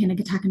had a panic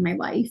attack in my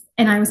life,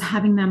 and I was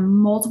having them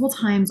multiple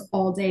times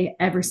all day,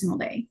 every single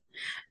day.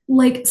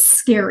 Like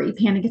scary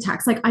panic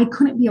attacks. Like I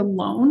couldn't be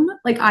alone.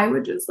 Like I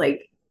would just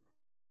like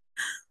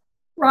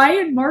cry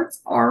in Mark's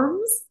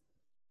arms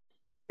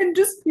and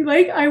just be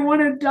like, I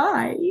want to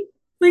die.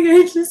 Like,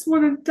 I just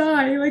want to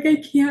die. Like, I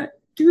can't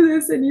do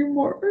this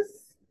anymore.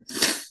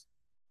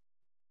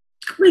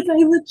 Like, I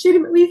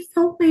legitimately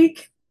felt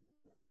like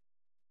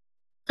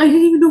I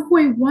didn't even know who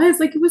I was.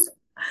 Like,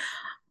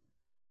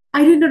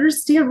 I didn't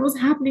understand what was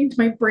happening to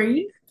my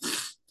brain.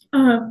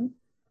 Um,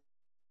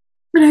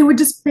 and I would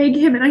just beg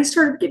him, and I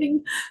started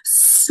getting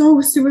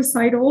so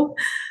suicidal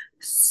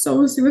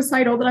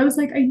that I was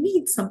like, I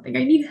need something,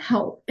 I need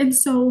help. And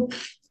so,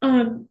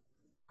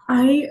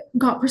 I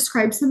got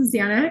prescribed some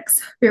Xanax,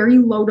 very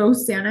low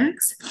dose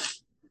Xanax.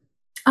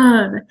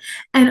 Um,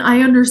 and I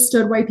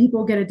understood why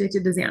people get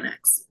addicted to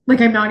Xanax.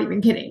 Like, I'm not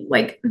even kidding.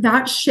 Like,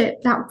 that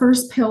shit, that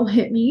first pill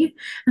hit me,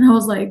 and I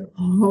was like,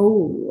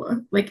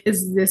 oh, like,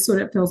 is this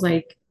what it feels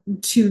like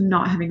to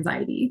not have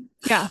anxiety?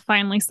 Yeah.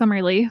 Finally, some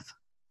relief.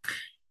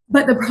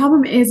 But the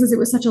problem is it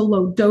was such a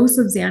low dose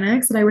of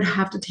Xanax that I would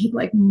have to take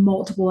like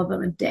multiple of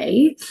them a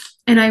day.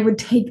 And I would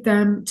take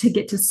them to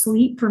get to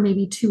sleep for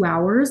maybe 2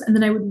 hours. And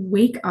then I would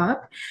wake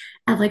up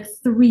at like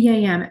 3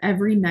 a.m.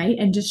 every night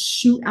and just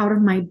shoot out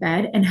of my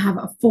bed and have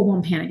a full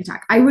blown panic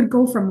attack. I would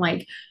go from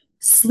like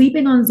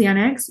sleeping on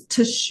Xanax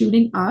to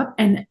shooting up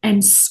and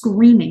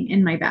screaming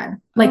in my bed.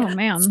 Like Oh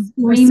man. As soon as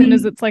screaming,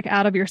 it's like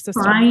out of your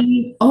system.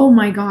 crying. Oh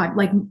my God.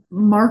 Like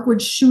Mark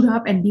would shoot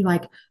up and be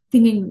like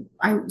thinking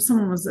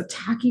someone was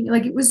attacking.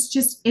 Like it was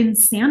just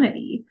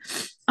insanity.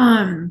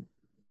 Um,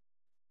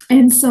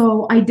 and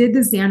so I did the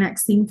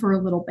Xanax thing for a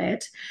little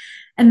bit.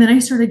 And then I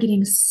started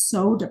getting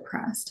so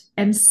depressed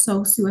and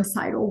so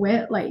suicidal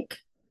with like,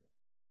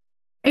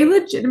 I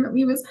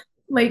legitimately was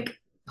like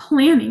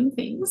planning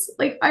things.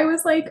 Like I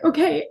was like,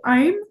 okay,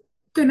 I'm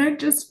gonna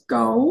just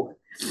go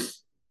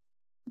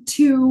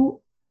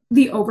to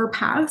the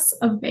overpass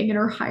of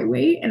Bangerter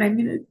Highway and I'm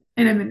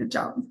gonna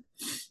jump.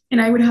 And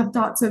I would have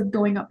thoughts of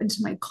going up into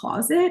my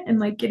closet and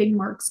like getting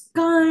Mark's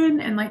gun.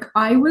 And like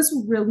I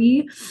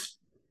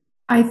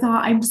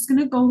thought I'm just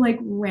gonna go like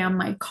ram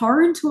my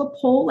car into a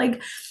pole.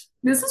 Like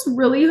this is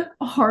really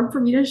hard for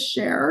me to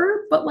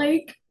share, but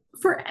like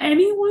for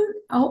anyone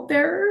out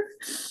there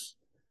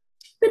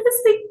that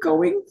is like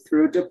going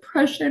through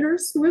depression or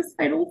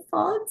suicidal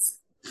thoughts,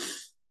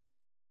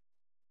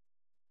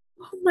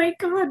 oh my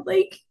God,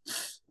 like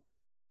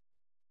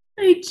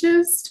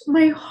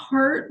my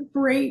heart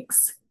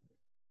breaks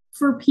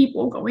for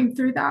people going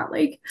through that.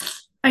 Like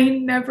I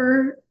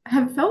never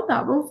have felt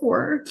that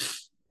before.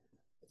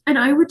 And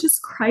I would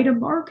just cry to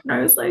Mark and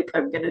I was like,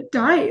 I'm gonna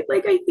die.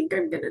 Like I think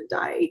I'm gonna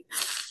die.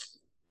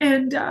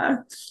 And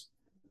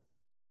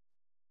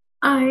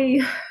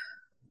I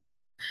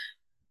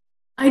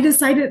I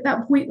decided at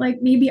that point,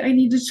 like maybe I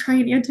need to try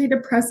an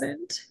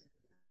antidepressant.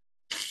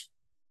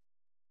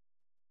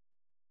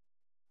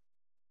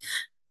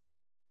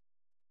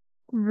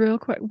 Real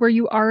quick. Were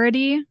you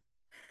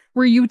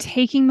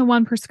taking the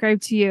one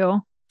prescribed to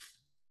you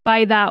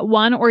by that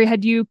one, or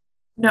had you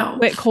No,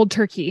 quit cold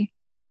turkey?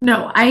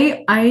 no,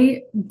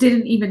 I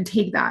didn't even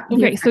take that.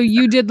 Okay, so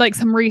you did like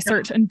some No,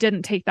 research and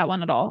didn't take that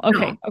one at all. no.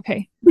 Okay,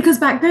 okay. Because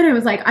back then I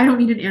was like, I don't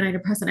need an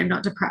antidepressant. I'm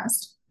not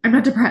depressed. I'm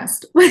not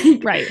depressed.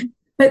 Like, Right.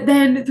 but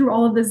then through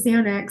all of the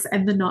Xanax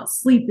and the not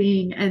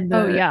sleeping and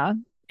Oh the yeah.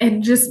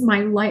 and just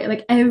my life,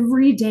 like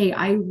every day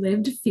I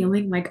lived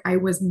feeling like I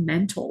was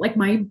mental. Like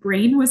my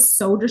brain was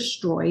so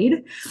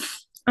destroyed.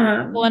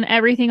 Well, and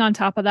everything on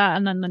top of that,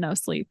 and then the no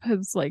sleep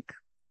has like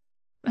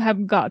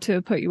have got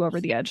to put you over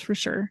the edge for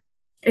sure.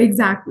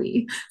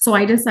 Exactly. So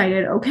I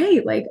decided,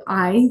 okay, like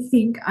I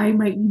think I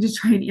might need to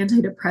try an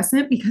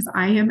antidepressant because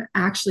I am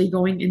actually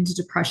going into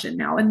depression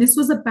now. And this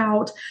was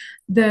about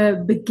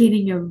the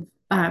beginning of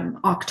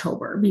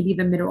October, maybe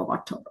the middle of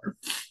October.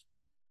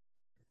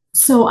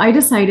 So I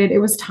decided it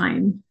was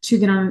time to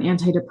get on an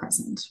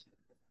antidepressant.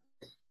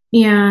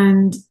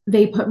 And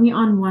they put me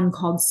on one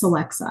called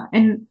Celexa.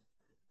 And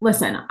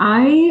listen,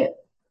 I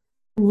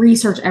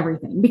research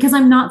everything because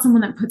I'm not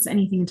someone that puts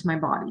anything into my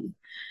body.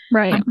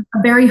 Right. I'm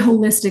a very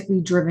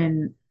holistically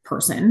driven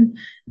person.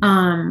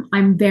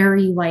 I'm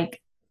very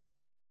like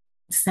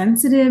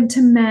sensitive to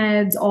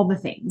meds, all the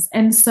things.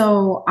 And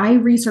so I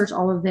research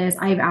all of this.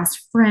 I've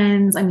asked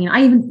friends. I mean,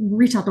 I even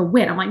reached out to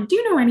Wit. I'm like, do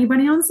you know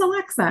anybody on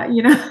Celexa?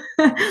 You know?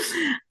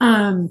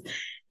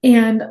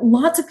 And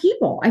lots of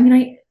people. I mean,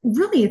 I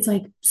really, it's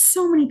like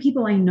so many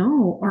people I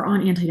know are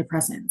on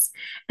antidepressants.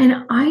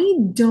 And I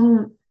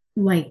don't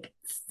like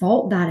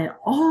fault that at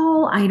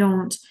all. I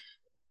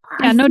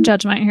Yeah, no think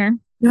judgment here.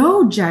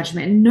 no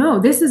judgment. No,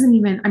 this isn't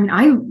even, I mean,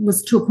 I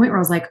was to a point where I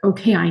was like,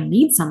 okay, I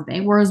need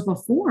something. Whereas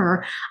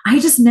before,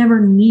 I just never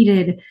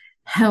needed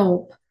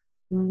help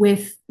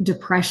with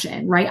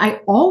depression, right? I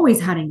always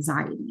had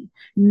anxiety,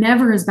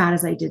 never as bad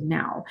as I did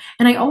now.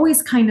 And I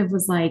always kind of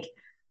was like,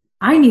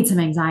 I need some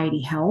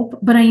anxiety help,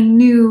 but I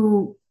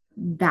knew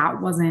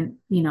that wasn't,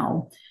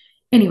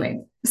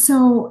 anyway.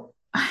 So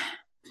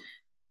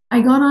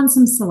I got on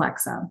some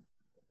Celexa.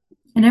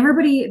 And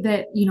everybody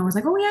that, was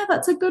like, oh, yeah,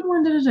 that's a good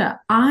one. Da, da, da.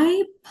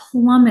 I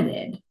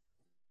plummeted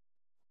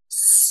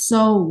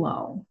so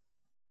low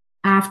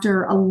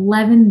after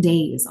 11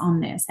 days on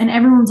this. And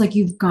everyone's like,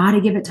 you've got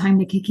to give it time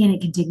to kick in. It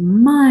can take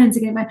months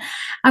to get back.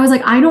 I was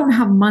like, I don't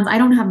have months. I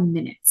don't have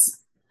minutes.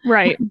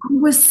 Right. I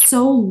was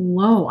so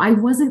low. I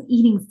wasn't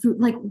eating food.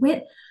 Like,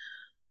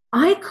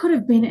 I could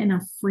have been in a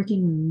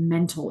freaking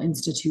mental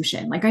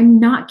institution. Like, I'm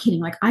not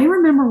kidding. Like, I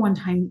remember one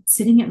time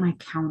sitting at my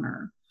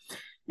counter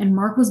and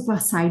Mark was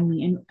beside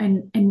me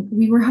and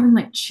we were having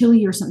like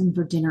chili or something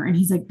for dinner. And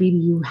he's like, baby,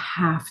 you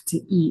have to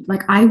eat.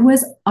 Like I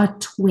was a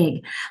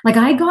twig. Like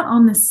I got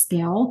on the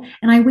scale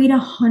and I weighed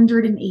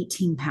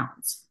 118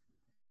 pounds.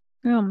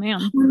 Oh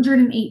man.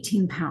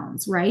 118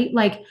 pounds, right?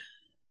 Like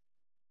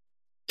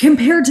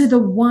compared to the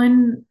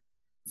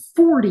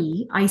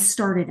 140 I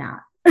started at.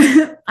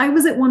 I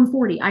was at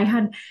 140.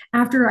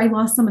 After I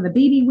lost some of the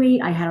baby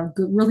weight, I had a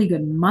really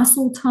good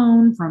muscle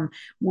tone from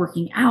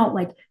working out.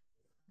 Like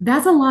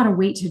that's a lot of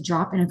weight to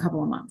drop in a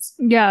couple of months.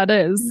 Yeah, it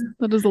is.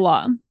 That is a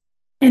lot.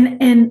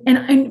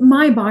 And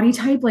my body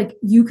type, like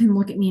you can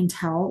look at me and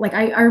tell. Like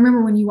I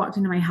remember when you walked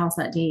into my house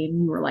that day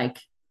and you were like,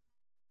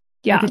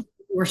 yeah, you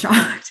were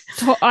shocked.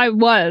 I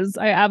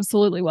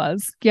absolutely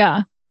was.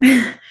 Yeah.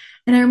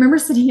 And I remember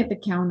sitting at the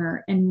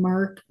counter and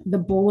Mark, the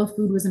bowl of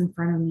food was in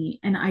front of me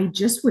and I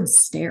just would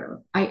stare.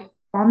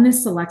 on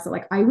this Celexa,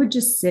 like I would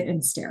just sit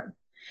and stare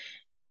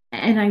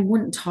and I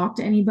wouldn't talk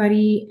to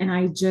anybody and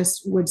I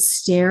just would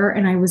stare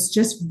and I was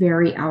just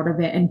very out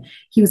of it. And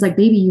he was like,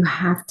 baby, you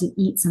have to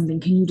eat something.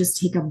 Can you just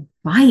take a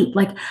bite?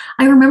 Like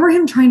I remember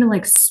him trying to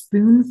like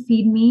spoon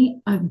feed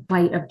me a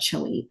bite of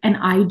chili and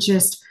I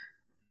just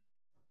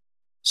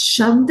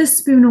shoved the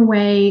spoon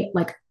away.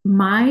 Like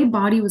my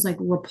body was like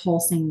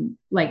repulsing,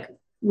 like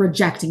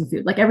rejecting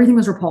food. Like everything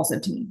was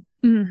repulsive to me.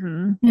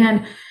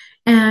 Mm-hmm.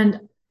 And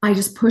I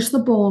just pushed the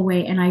bowl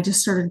away and I just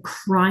started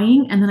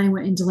crying. And then I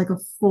went into like a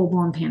full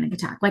blown panic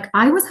attack. Like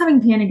I was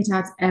having panic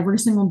attacks every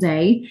single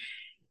day,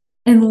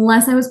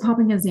 unless I was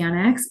popping a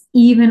Xanax,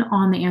 even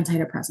on the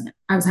antidepressant.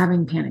 I was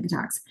having panic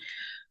attacks.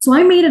 So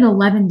I made it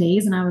 11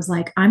 days and I was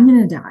like, I'm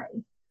going to die.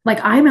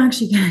 Like I'm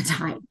actually going to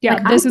die. Yeah.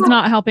 Like, this is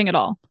not helping at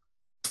all.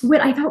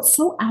 I felt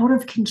so out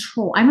of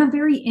control. I'm a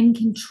very in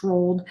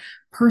controlled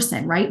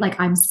person, right? Like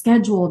I'm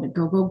scheduled,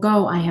 go, go,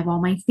 go. I have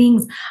all my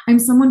things. I'm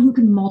someone who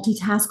can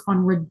multitask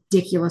on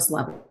ridiculous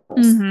levels.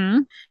 Mm-hmm.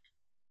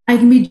 I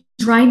can be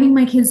driving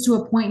my kids to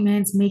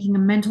appointments, making a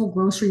mental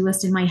grocery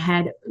list in my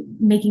head,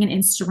 making an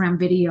Instagram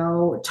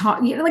video,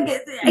 talk, you know,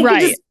 like I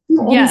right. Just do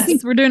all yes, these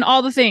things. we're doing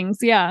all the things.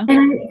 Yeah.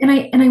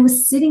 And I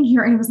was sitting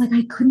here and it was like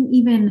I couldn't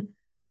even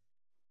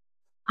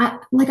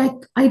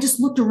I just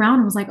looked around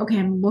and was like, okay,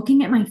 I'm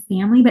looking at my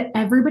family, but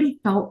everybody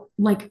felt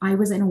like I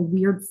was in a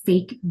weird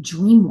fake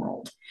dream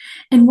world.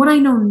 And what I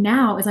know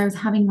now is I was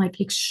having like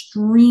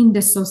extreme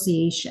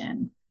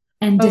dissociation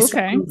and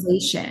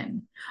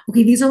dysregulation.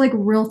 Okay, these are like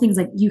real things.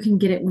 Like you can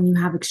get it when you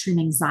have extreme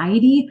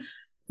anxiety.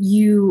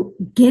 You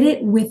get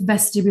it with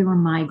vestibular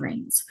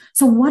migraines.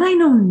 So what I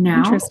know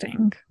now,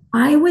 interesting.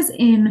 I was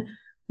in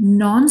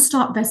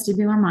nonstop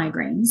vestibular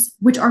migraines,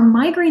 which are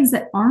migraines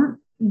that aren't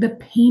the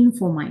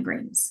painful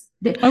migraines.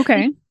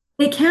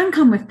 They can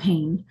come with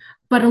pain,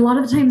 but a lot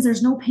of the times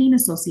there's no pain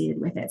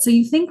associated with it. So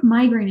you think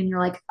migraine and you're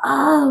like,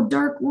 oh,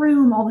 dark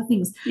room, all the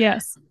things.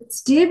 Yes.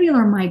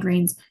 Vestibular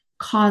migraines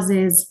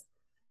causes,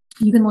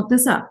 you can look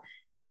this up.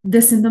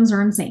 The symptoms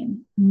are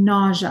insane.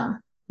 Nausea,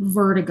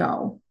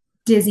 vertigo,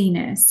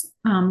 dizziness,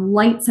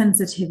 light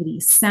sensitivity,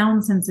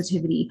 sound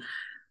sensitivity,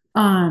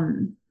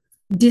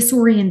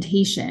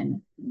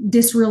 disorientation,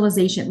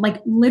 disrealization.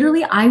 Like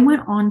literally I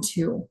went on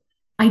to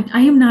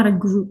I am not a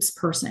groups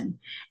person.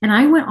 And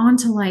I went on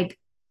to like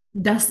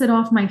dusted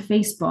off my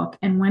Facebook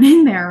and went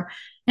in there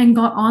and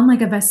got on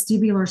like a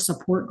vestibular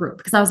support group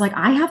because I was like,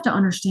 I have to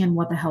understand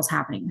what the hell's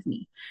happening with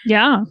me.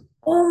 Yeah.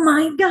 Oh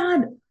my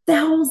God.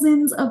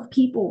 Thousands of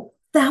people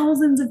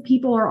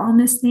are on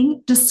this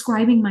thing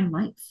describing my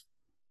life,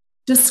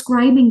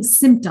 describing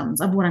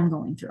symptoms of what I'm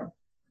going through,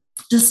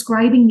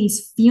 describing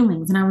these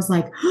feelings. And I was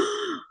like,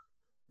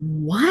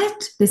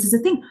 what? This is a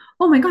thing.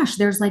 Oh my gosh.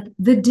 There's like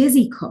the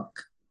Dizzy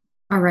Cook.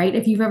 All right.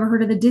 If you've ever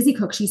heard of the Dizzy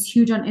Cook, she's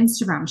huge on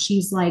Instagram.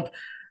 She's like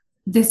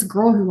this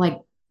girl who like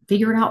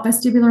figured out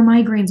vestibular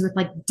migraines with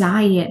like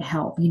diet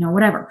help, you know,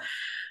 whatever.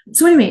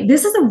 So anyway,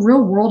 this is a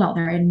real world out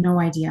there I had no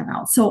idea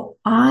about. So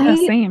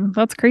same.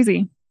 That's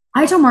crazy.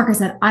 I told Mark, I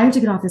said, I have to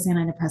get off this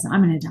antidepressant.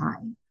 I'm going to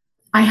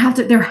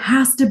die. There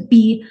has to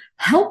be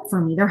help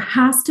for me. There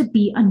has to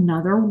be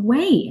another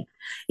way.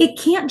 It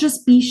can't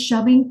just be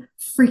shoving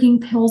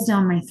freaking pills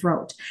down my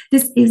throat.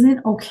 This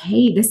isn't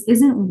okay. This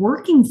isn't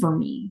working for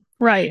me.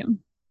 Right.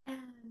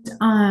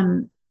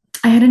 And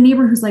I had a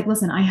neighbor who's like,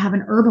 listen, I have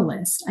an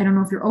herbalist. I don't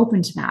know if you're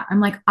open to that. I'm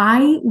like,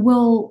 I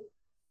will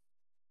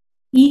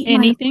eat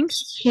anything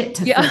shit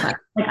to feel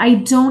better. Like I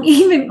don't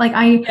even like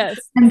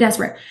I'm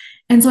desperate.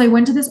 And so I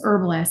went to this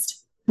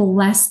herbalist,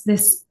 bless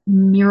this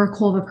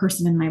miracle of a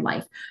person in my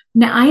life.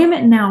 Now I am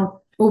at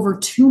now over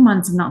 2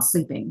 months of not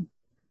sleeping.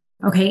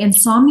 Okay.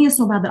 Insomnia is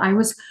so bad that I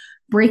was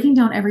breaking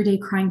down every day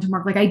crying to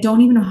Mark. Like I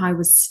don't even know how I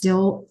was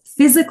still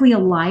physically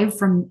alive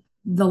from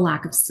the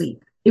lack of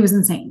sleep. It was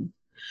insane.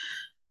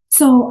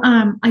 So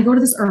I go to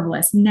this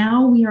herbalist.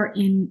 Now we are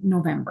in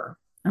November.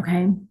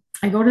 Okay.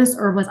 I go to this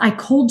herbalist. I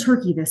cold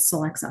turkey this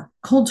Celexa.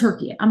 Cold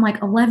turkey. I'm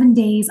like 11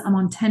 days. I'm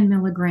on 10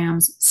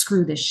 milligrams.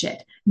 Screw this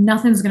shit.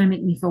 Nothing's going to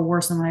make me feel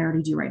worse than what I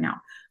already do right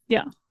now.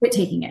 Yeah. Quit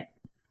taking it.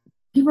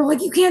 People are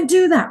like, you can't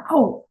do that.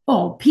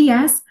 Oh,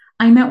 P.S.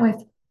 I met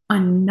with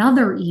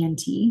another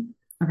ENT.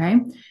 Okay.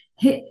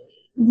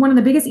 One of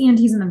the biggest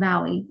ENTs in the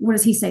valley. What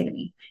does he say to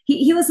me?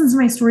 He listens to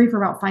my story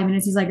for about 5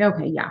 minutes. He's like,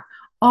 okay, yeah,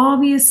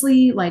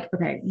 obviously, like,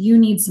 okay, you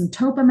need some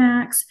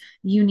Topamax,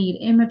 you need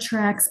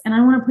Imitrex, and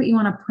I want to put you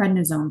on a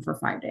prednisone for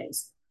 5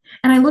 days.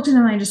 And I looked at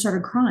him and I just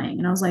started crying.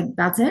 And I was like,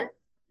 that's it?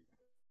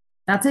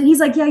 That's it? He's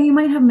like, yeah, you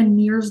might have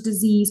Meniere's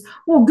disease.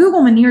 Well,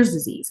 Google Meniere's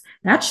disease.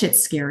 That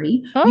shit's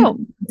scary. Oh. You're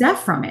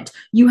deaf from it.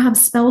 You have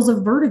spells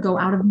of vertigo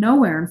out of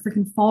nowhere and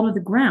freaking fall to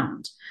the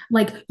ground.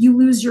 Like you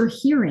lose your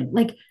hearing.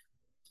 Like,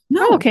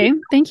 no. Oh, okay.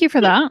 Thank you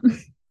for that.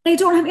 They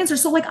don't have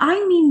answers. So like, I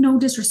mean, no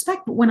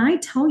disrespect, but when I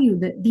tell you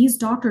that these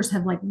doctors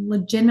have like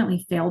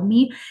legitimately failed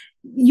me,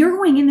 you're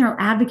going in there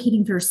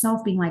advocating for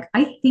yourself, being like,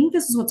 I think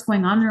this is what's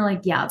going on. And they're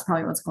like, yeah, that's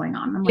probably what's going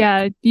on. I'm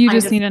like, you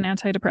just need an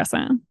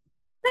antidepressant.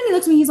 Then he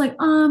looks at me, he's like,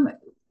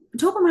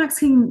 Topamax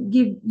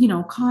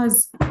can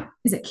cause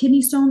is it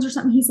kidney stones or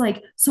something? He's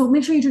like, so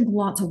make sure you drink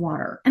lots of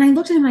water. And I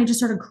looked at him and I just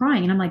started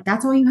crying. And I'm like,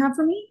 that's all you have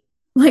for me?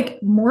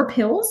 Like more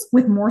pills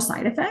with more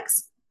side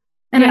effects?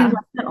 And I Yeah.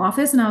 left that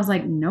office and I was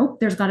like, nope,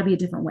 there's got to be a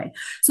different way.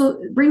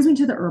 So it brings me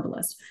to the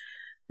herbalist.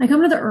 I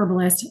come to the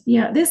herbalist.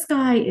 Yeah, this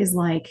guy is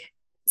like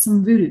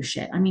some voodoo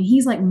shit. I mean,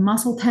 he's like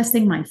muscle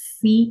testing my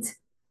feet,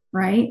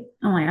 right?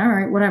 I'm like, all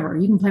right, whatever.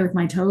 You can play with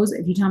my toes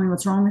if you tell me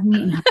what's wrong with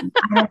me. And I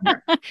don't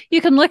care.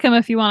 You can lick him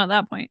if you want at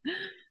that point.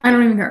 I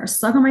don't even care.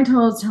 Suck on my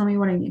toes. Tell me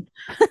what I need.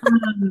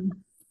 Um,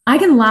 I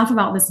can laugh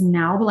about this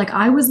now, but like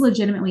I was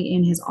legitimately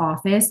in his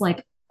office,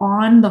 like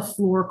on the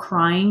floor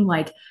crying,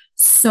 like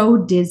so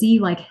dizzy,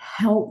 like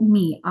help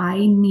me. I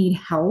need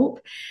help.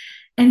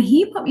 And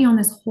he put me on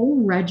this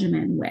whole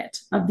regimen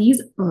wit of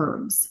these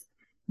herbs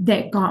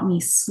that got me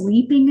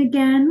sleeping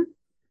again.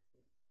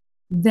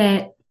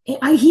 That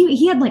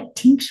he had like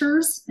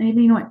tinctures.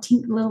 Anybody know what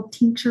little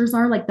tinctures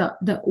are? Like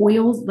the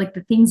oils, like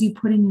the things you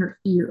put in your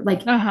ear,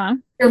 like Uh-huh.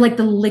 they're like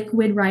the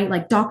liquid, right?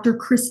 Like Dr.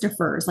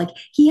 Christopher's. Like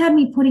he had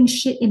me putting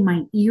shit in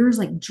my ears,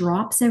 like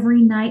drops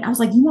every night. I was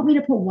like, you want me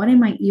to put what in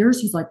my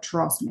ears? He's like,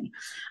 trust me.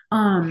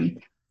 Um,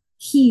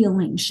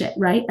 Healing shit,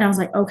 right? And I was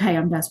like, okay,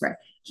 I'm desperate.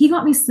 He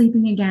got me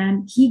sleeping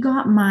again. He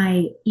got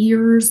my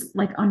ears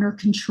like under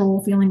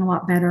control, feeling a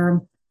lot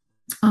better.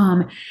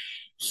 Um,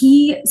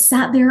 he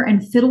sat there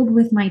and fiddled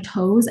with my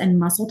toes and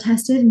muscle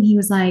tested, and he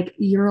was like,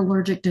 you're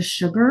allergic to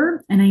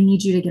sugar, and I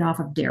need you to get off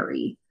of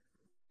dairy.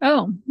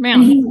 Oh, And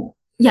man.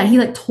 he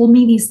like told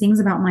me these things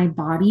about my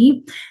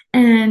body,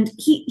 and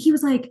he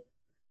was like,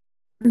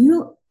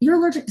 you're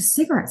allergic to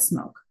cigarette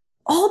smoke,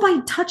 all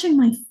by touching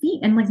my feet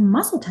and like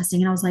muscle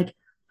testing. And I was like,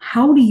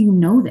 how do you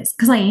know this?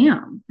 Because I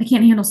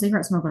can't handle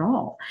cigarette smoke at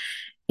all.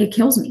 It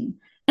kills me.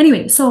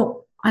 Anyway,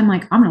 so I'm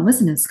like, I'm gonna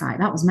listen to this guy.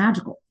 That was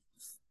magical.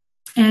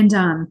 And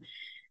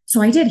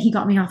so I did. He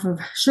got me off of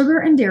sugar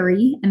and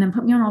dairy and then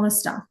put me on all this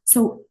stuff.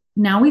 So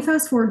now we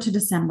fast forward to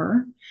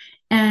December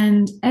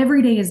and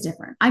every day is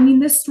different. I mean,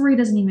 this story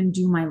doesn't even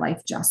do my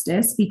life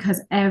justice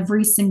because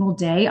every single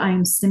day I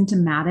am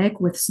symptomatic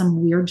with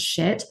some weird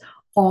shit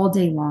all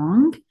day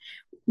long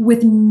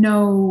with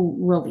no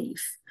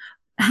relief.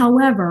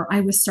 However,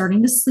 I was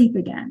starting to sleep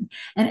again.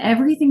 And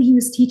everything he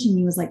was teaching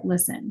me was like,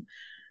 listen,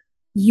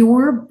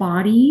 your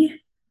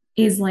body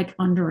is like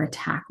under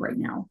attack right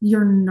now.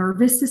 Your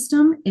nervous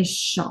system is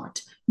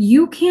shot.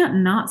 You can't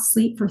not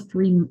sleep for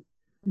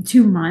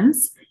 2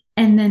 months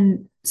and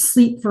then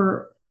sleep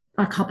for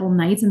a couple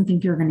nights and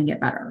think you're going to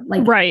get better.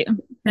 Like, Right. it's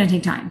going to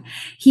take time.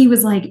 He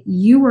was like,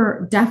 you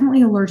were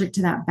definitely allergic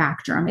to that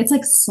back drum. It's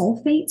like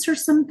sulfates or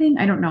something.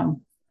 I don't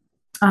know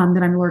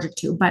that I'm allergic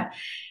to, but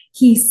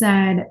he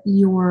said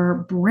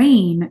your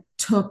brain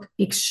took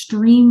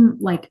extreme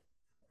like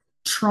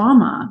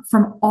trauma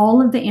from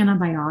all of the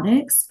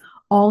antibiotics,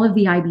 all of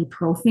the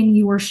ibuprofen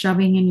you were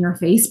shoving in your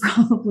face,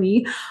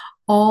 probably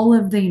all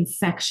of the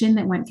infection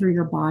that went through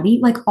your body,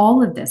 like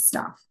all of this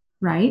stuff,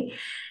 right?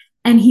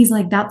 And he's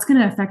like, that's going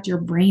to affect your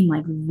brain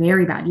like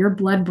very bad. Your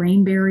blood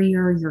brain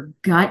barrier, your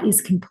gut is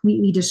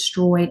completely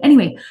destroyed.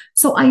 Anyway,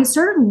 so I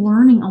started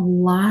learning a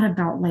lot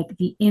about like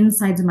the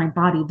insides of my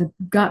body, the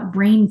gut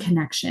brain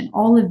connection,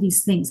 all of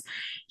these things.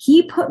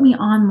 He put me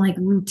on like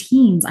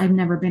routines I've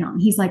never been on.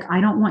 He's like, I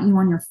don't want you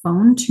on your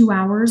phone 2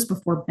 hours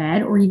before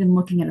bed or even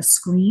looking at a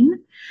screen.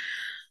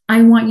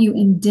 I want you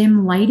in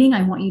dim lighting.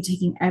 I want you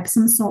taking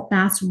Epsom salt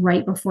baths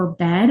right before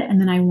bed. And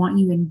then I want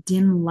you in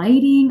dim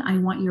lighting. I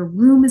want your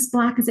room as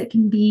black as it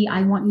can be.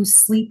 I want you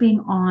sleeping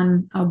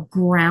on a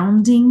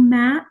grounding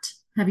mat.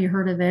 Have you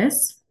heard of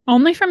this?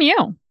 Only from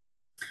you.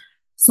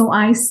 So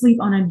I sleep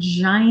on a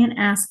giant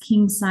ass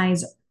king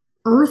size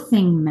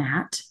earthing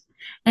mat.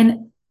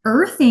 And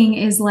earthing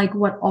is like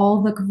what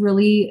all the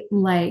really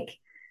like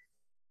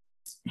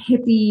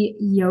hippie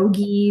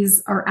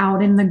yogis are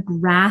out in the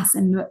grass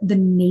and the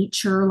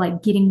nature,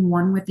 like getting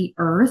one with the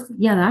earth.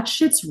 Yeah, that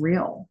shit's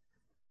real.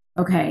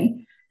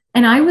 Okay.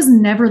 And I was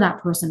never that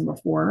person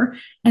before.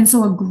 And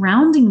so a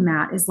grounding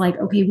mat is like,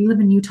 okay, we live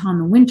in Utah in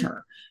the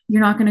winter.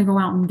 You're not going to go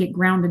out and get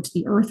grounded to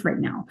the earth right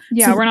now.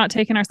 Yeah, So we're not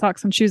taking our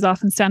socks and shoes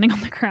off and standing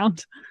on the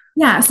ground.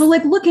 yeah, so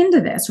like look into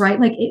this, right?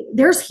 Like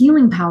there's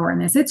healing power in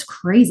this. It's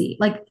crazy.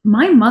 Like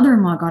my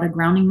mother-in-law got a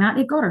grounding mat.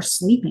 It got her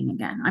sleeping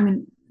again. I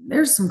mean,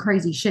 there's some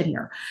crazy shit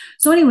here.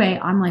 So anyway,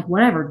 I'm like,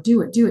 whatever,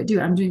 do it, do it, do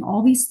it. I'm doing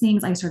all these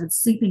things. I started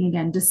sleeping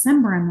again.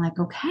 December, I'm like,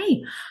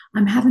 okay,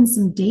 I'm having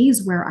some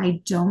days where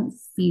I don't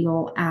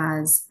feel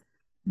as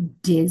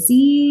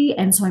dizzy.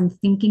 And so I'm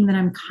thinking that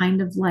I'm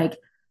kind of like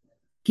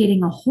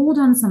getting a hold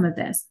on some of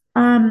this.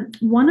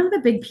 One of the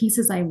big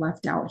pieces I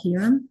left out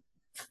here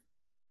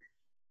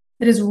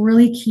that is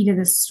really key to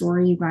this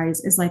story, you guys,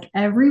 is like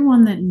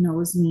everyone that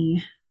knows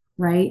me,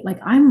 right? Like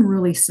I'm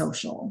really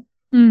social.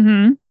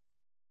 Mm-hmm.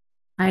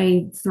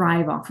 I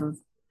thrive off of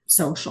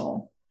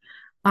social.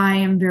 I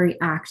am very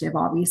active,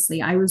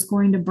 obviously. I was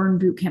going to burn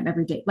boot camp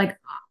every day. Like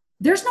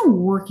there's no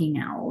working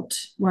out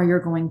while you're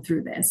going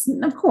through this,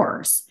 of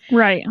course.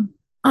 Right.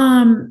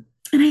 And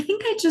I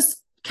think I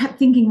just kept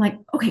thinking like,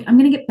 okay, I'm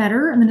going to get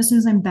better. And then as soon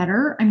as I'm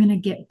better, I'm going to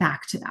get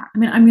back to that. I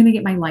mean, I'm going to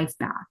get my life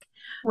back.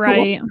 But what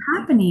Right. was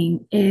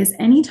happening is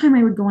anytime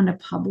I would go into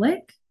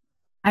public,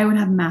 I would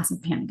have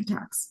massive panic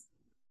attacks.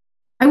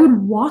 I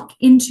would walk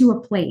into a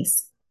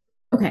place.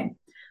 Okay.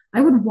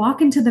 I would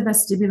walk into the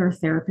vestibular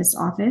therapist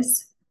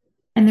office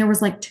and there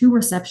was like two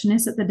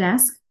receptionists at the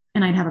desk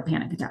and I'd have a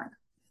panic attack.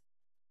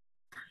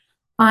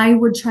 I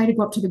would try to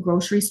go up to the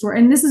grocery store,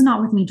 and this is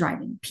not with me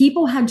driving.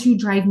 People had to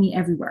drive me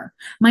everywhere.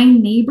 My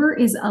neighbor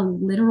is a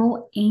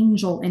literal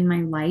angel in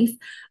my life.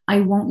 I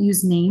won't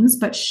use names,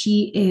 but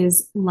she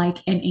is like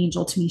an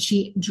angel to me.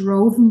 She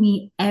drove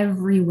me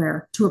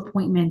everywhere to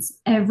appointments,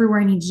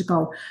 everywhere I needed to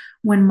go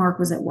when Mark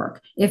was at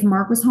work. If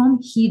Mark was home,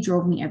 he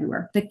drove me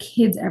everywhere, the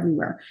kids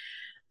everywhere.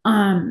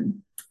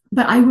 Um,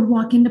 but I would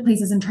walk into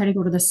places and try to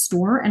go to the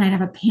store, and I'd have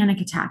a panic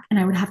attack, and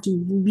I would have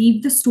to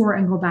leave the store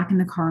and go back in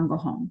the car and go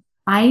home.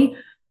 I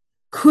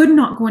could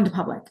not go into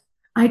public.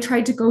 I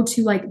tried to go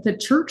to like the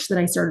church that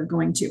I started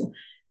going to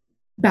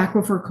back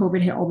before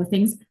COVID hit all the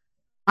things.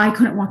 I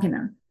couldn't walk in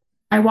there.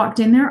 I walked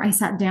in there, I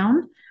sat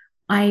down,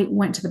 I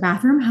went to the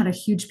bathroom, had a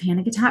huge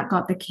panic attack,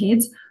 got the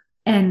kids,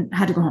 and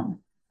had to go home.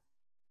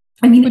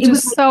 I mean, Which it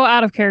is was so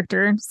out of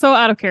character. So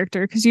out of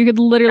character because you could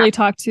literally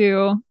talk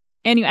to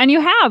any and you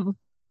have.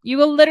 You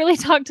will literally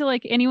talk to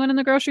like anyone in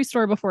the grocery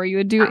store before you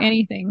would do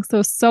anything.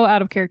 So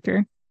out of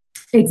character.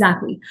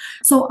 exactly.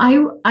 So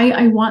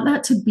I want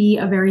that to be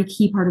a very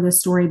key part of the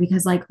story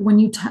because like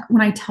when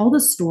I tell the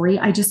story,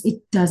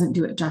 it doesn't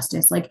do it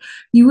justice. Like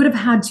you would have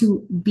had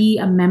to be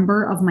a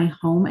member of my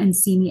home and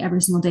see me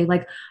every single day.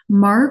 Like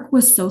Mark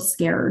was so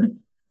scared.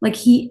 Like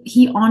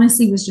he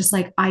honestly was just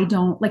like I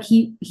don't like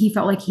he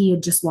felt like he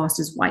had just lost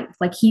his wife.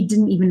 Like he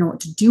didn't even know what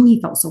to do. He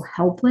felt so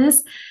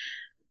helpless.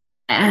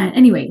 And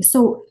anyway,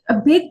 so a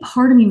big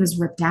part of me was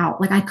ripped out.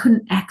 Like I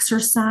couldn't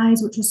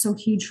exercise, which was so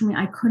huge for me.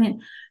 I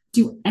couldn't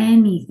do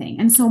anything.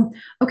 And so,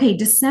 okay,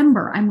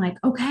 December, I'm like,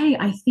 okay,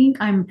 I think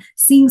I'm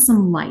seeing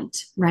some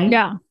light, right?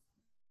 Yeah.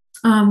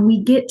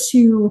 We get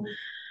to,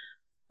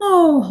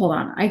 oh, hold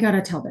on. I got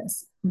to tell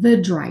this. The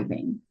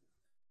driving.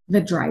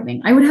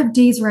 I would have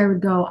days where I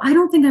would go, I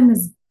don't think I'm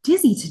as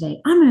dizzy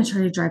today. I'm going to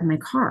try to drive my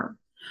car.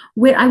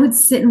 Wait, I would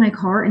sit in my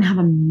car and have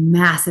a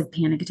massive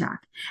panic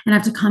attack and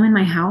have to come in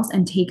my house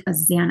and take a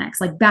Xanax,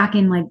 like back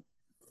in like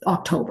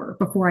October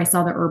before I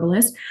saw the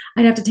herbalist.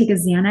 I'd have to take a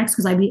Xanax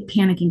because I'd be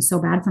panicking so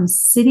bad from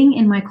sitting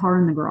in my car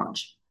in the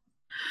garage.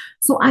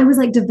 So I was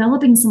like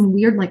developing some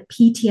weird like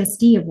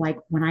PTSD of like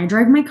when I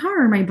drive my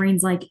car, my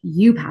brain's like,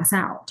 you pass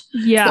out. So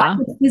I Yeah.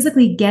 would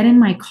physically get in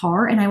my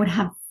car and I would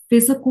have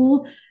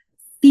physical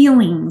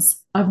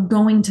feelings of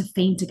going to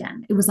faint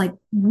again. It was like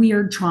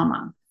weird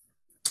trauma.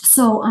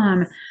 So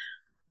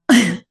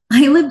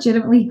I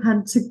legitimately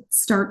had to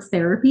start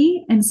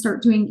therapy and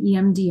start doing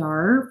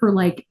EMDR for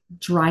like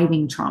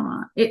driving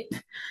trauma. It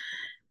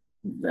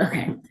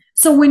okay.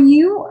 So when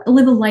you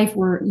live a life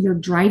where your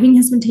driving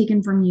has been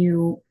taken from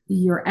you,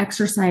 your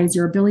exercise,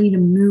 your ability to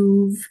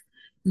move,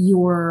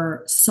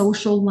 your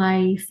social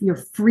life, your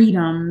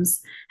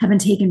freedoms have been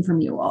taken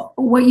from you.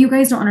 What you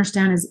guys don't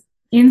understand is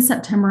in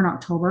September and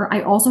October,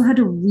 I also had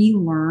to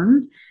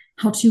relearn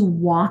how to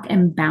walk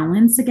and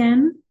balance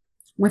again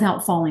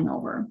without falling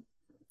over.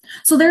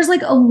 So there's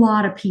like a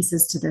lot of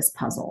pieces to this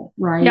puzzle,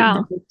 right?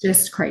 Yeah. That is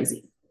just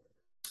crazy.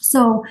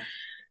 So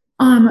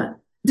um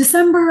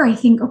December, I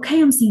think,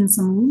 okay, I'm seeing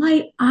some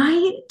light.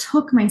 I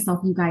took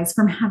myself, you guys,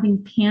 from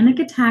having panic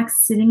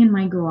attacks sitting in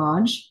my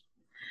garage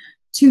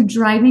to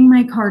driving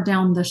my car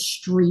down the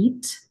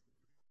street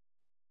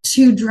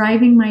to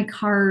driving my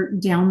car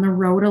down the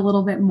road a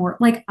little bit more.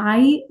 Like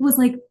I was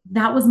like,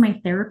 that was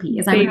my therapy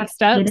is I would Baby have to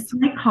get steps.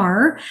 into my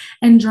car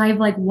and drive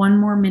like one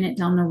more minute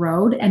down the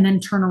road and then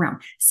turn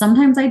around.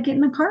 Sometimes I'd get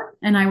in the car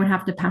and I would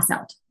have to pass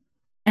out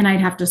and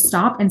I'd have to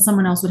stop and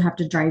someone else would have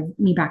to drive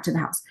me back to the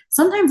house.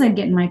 Sometimes I'd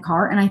get in my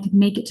car and I could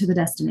make it to the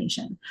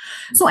destination.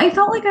 So I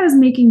felt like I was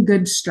making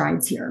good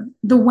strides here.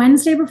 The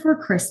Wednesday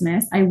before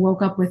Christmas, I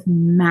woke up with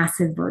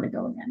massive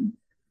vertigo again.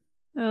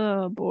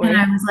 Oh And boy.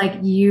 I was like,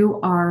 you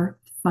are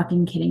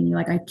fucking kidding me.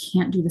 Like, I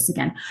can't do this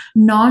again.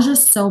 Nausea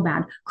so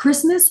bad.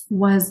 Christmas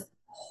was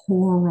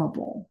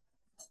horrible.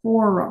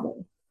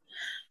 Horrible.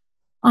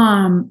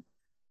 Um,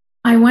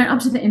 I went up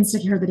to the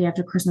Instacare the day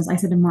after Christmas. I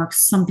said to Mark,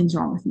 something's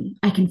wrong with me.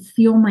 I can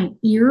feel my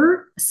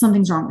ear.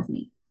 Something's wrong with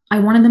me. I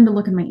wanted them to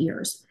look at my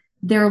ears.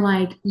 They're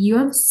like, you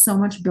have so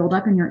much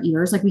buildup in your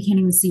ears, like we can't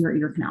even see your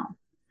ear canal.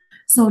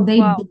 So they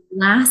Wow.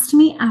 blast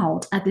me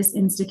out at this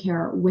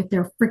Instacare with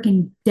their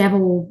freaking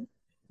devil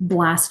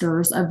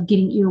blasters of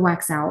getting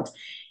earwax out.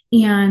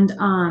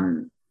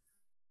 And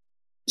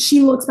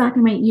she looks back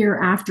in my ear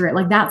after it,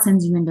 like that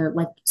sends you into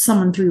like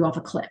someone threw you off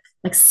a cliff,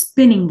 like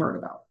spinning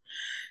vertigo.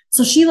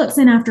 So she looks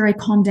in after I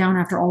calm down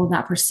after all of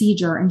that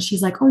procedure, and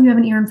she's like, "Oh, you have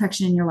an ear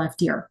infection in your left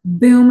ear."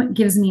 Boom,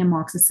 gives me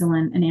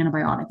amoxicillin, an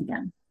antibiotic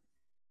again.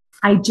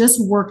 I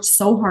just worked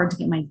so hard to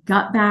get my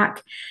gut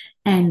back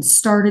and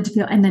started to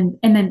feel, and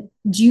then,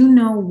 do you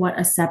know what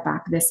a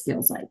setback this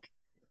feels like?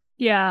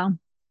 Yeah.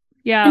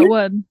 Yeah, And it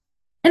would.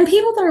 And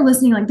people that are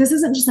listening, like, this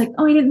isn't just like,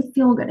 oh, I didn't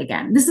feel good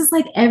again. This is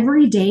like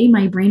every day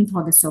my brain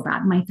fog is so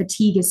bad. My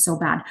fatigue is so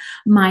bad.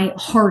 My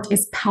heart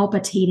is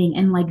palpitating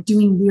and like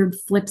doing weird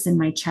flips in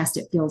my chest.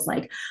 It feels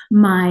like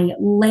my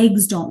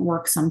legs don't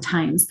work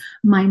sometimes.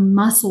 My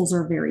muscles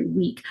are very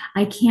weak.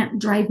 I can't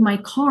drive my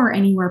car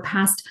anywhere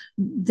past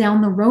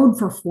down the road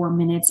for 4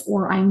 minutes,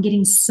 or I'm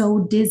getting so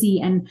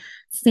dizzy and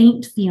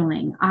faint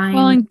feeling. Well,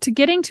 I'm and to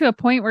getting to a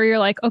point where you're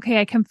like,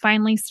 okay, I can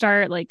finally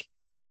start like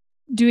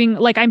doing,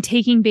 like, I'm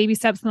taking baby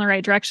steps in the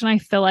right direction. I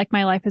feel like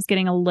my life is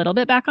getting a little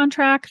bit back on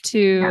track to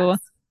Yes,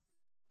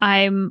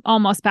 I'm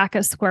almost back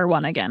at square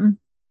one again.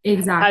 Had to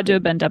exactly.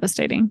 have been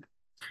devastating.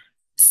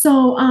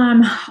 So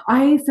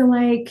I feel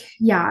like,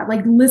 yeah,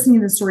 like listening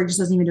to the story just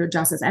doesn't even do it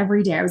justice.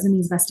 Every day I was in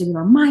these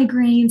vestibular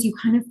migraines. You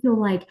kind of feel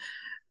like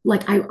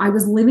I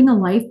was living a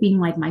life being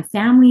like my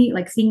family,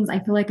 like things I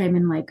feel like I'm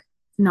in like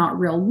not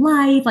real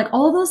life. Like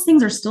all those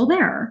things are still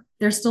there.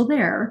 They're still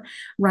there,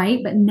 right?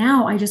 But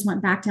now I just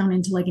went back down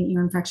into like an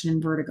ear infection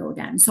and vertigo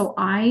again. So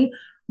I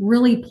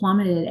really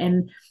plummeted,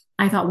 and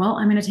I thought, well,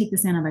 I'm going to take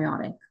this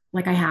antibiotic.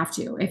 Like I have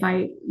to. If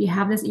I you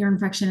have this ear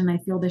infection and I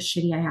feel this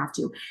shitty, I have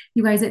to.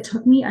 You guys, it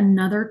took me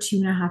another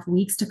 2.5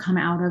 weeks to come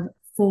out of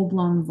full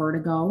blown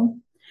vertigo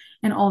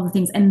and all the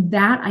things. And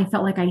that I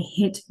felt like I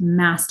hit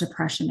mass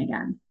depression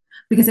again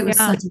because it was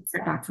Yeah. such a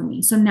setback for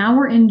me. So now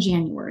we're in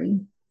January.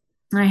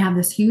 I have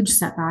this huge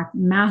setback,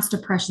 mass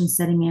depression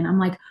setting in. I'm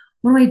like,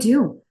 what do I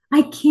do?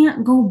 I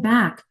can't go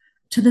back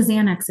to the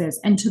Xanaxes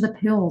and to the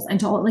pills and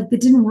to all, like,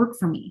 that didn't work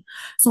for me.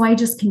 So I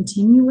just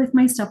continue with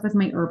my stuff with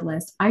my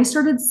herbalist. I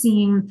started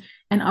seeing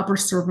an upper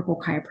cervical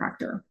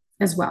chiropractor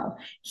as well.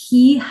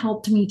 He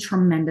helped me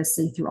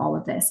tremendously through all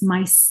of this.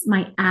 My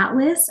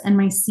atlas and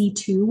my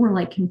C2 were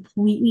like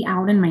completely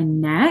out in my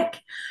neck.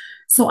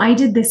 So I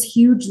did this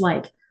huge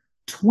like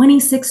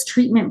 26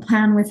 treatment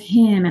plan with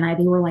him, and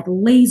they were like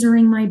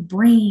lasering my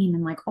brain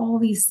and like all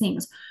these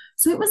things.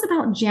 So it was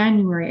about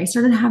January I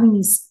started having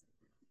these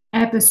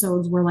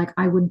episodes where like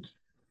I would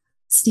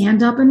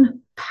stand up and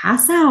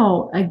pass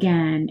out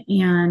again,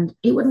 and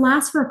it would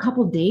last for a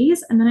couple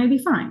days and then I'd be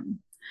fine.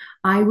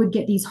 I would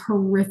get these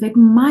horrific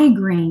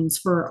migraines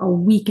for a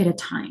week at a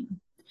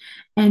time,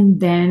 and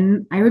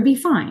then I would be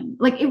fine.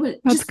 Like it was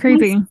That's just my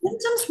crazy.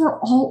 symptoms were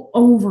all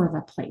over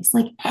the place.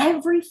 Like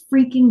every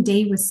freaking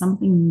day was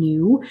something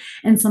new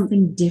and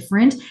something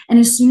different. And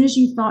as soon as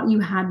you thought you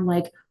had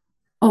like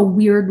a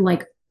weird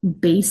like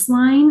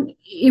baseline,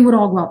 it would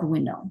all go out the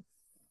window.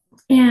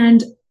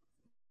 And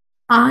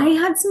I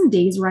had some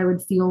days where I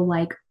would feel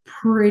like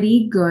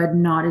pretty good,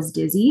 not as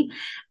dizzy.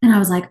 And I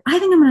was like, I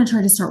think I'm going to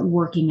try to start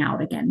working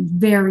out again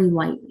very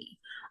lightly.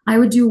 I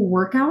would do a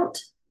workout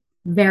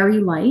very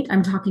light.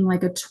 I'm talking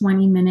like a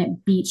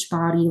 20-minute beach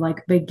body,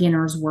 like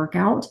beginner's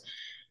workout.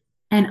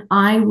 And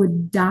I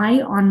would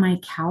die on my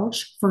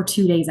couch for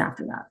 2 days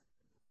after that,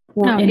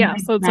 or Oh, in yeah. my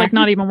So it's like bed.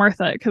 not even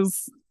worth it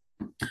because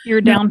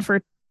you're No, down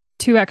for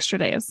 2 extra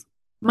days.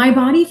 my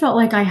body felt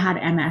like I had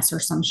MS or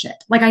some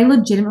shit. Like I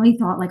legitimately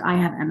thought like I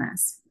have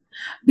MS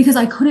because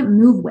I couldn't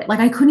move with,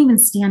 like I couldn't even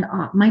stand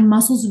up. My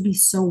muscles would be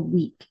so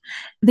weak.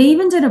 They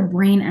even did a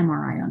brain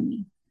MRI on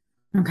me.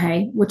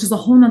 Okay, which is a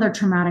whole nother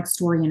traumatic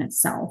story in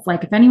itself.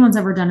 Like if anyone's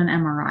ever done an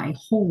MRI,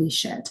 holy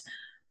shit,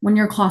 when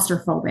you're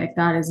claustrophobic,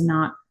 that is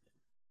not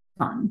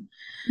fun.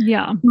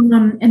 Yeah.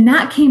 And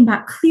that came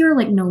back clear,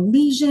 like no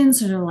lesions,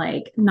 so they're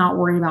like not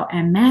worried about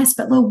MS.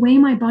 But the way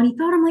my body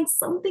felt, I'm like,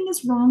 something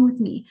is wrong with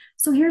me.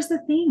 So here's the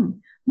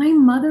thing: my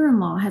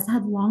mother-in-law has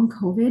had long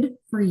COVID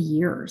for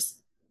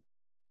years.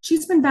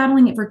 She's been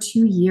battling it for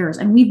 2 years,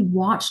 and we've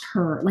watched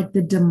her, like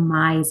the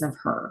demise of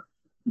her,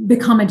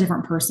 become a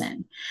different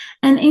person.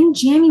 And in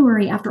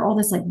January, after all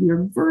this like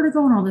weird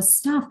vertigo and all this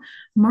stuff,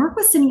 Mark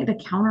was sitting at the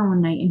counter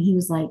one night and he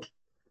was like,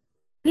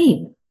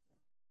 babe,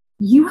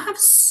 you have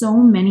so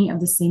many of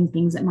the same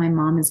things that my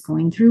mom is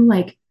going through.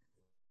 Like,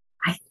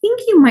 I think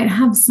you might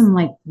have some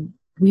like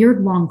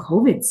weird long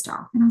COVID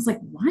stuff. And I was like,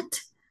 what?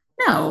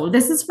 No,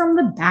 this is from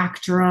the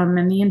Bactrim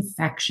and the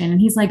infection. And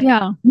he's like,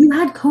 Yeah. you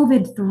had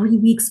COVID 3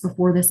 weeks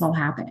before this all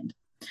happened.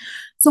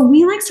 So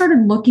we like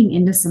started looking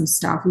into some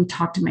stuff. We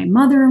talked to my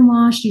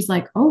mother-in-law. She's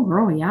like, "Oh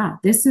girl, yeah,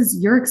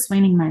 you're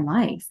explaining my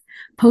life."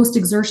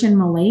 Post-exertion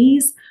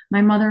malaise.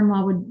 My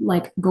mother-in-law would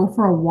like go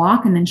for a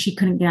walk and then she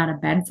couldn't get out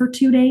of bed for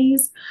 2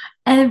 days.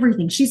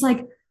 Everything. She's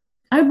like,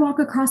 I'd walk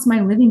across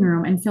my living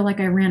room and feel like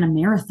I ran a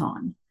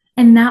marathon.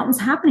 And that was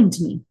happening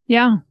to me.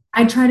 Yeah.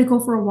 I'd try to go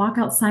for a walk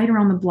outside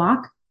around the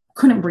block,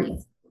 couldn't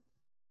breathe.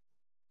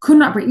 Could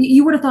not breathe.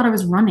 You would have thought I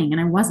was running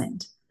and I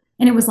wasn't.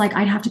 And it was like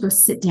I'd have to go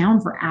sit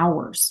down for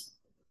hours.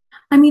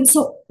 I mean,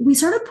 so we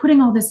started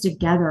putting all this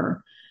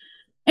together.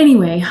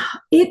 Anyway,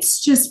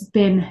 it's just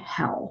been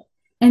hell.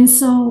 And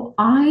so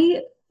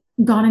I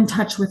got in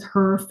touch with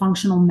her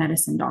functional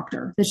medicine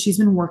doctor that she's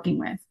been working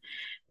with.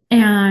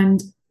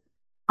 And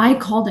I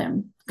called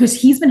him because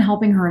he's been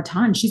helping her a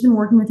ton. She's been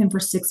working with him for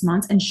 6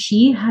 months and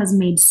she has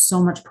made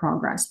so much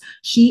progress.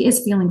 She is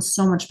feeling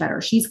so much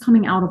better. She's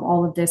coming out of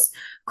all of this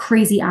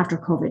crazy after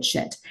COVID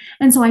shit.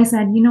 And so I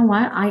said, you know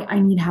what? I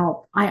need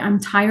help. I'm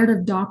tired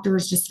of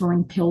doctors just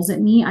throwing pills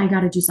at me. I got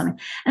to do something.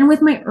 And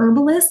with my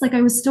herbalist, like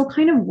I was still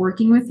kind of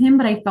working with him,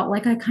 but I felt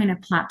like I kind of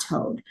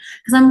plateaued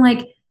because I'm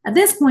like, at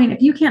this point,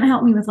 if you can't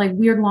help me with like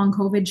weird long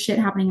COVID shit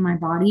happening in my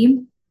body,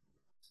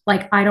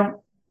 like I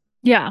don't,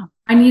 Yeah.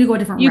 I need to go a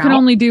different You route. can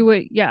only do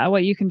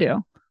what you can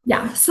do.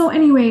 Yeah. So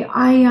anyway,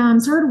 I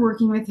started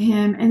working with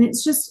him and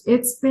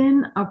it's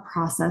been a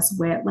process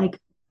with like,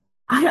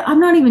 I'm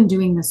not even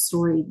doing this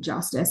story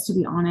justice, to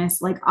be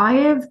honest. Like I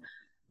have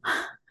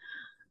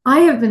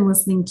been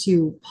listening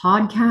to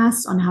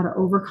podcasts on how to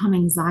overcome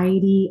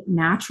anxiety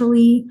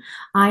naturally.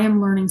 I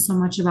am learning so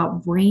much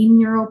about brain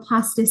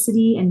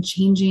neuroplasticity and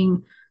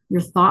changing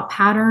your thought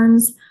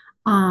patterns,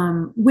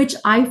 which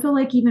I feel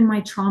like even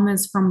my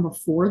traumas from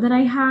before that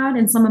I had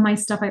and some of my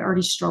stuff I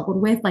already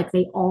struggled with, like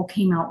they all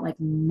came out like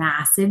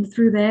massive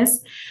through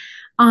this.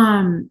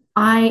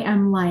 I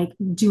am like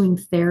doing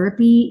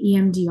therapy,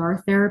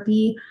 EMDR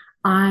therapy.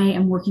 I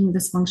am working with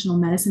this functional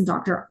medicine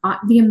doctor.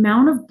 The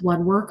amount of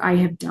blood work I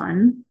have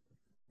done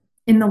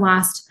in the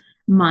last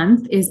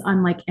month is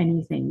unlike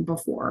anything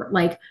before.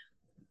 Like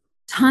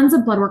tons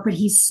of blood work, but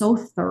he's so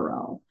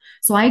thorough.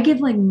 So I give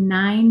like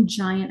 9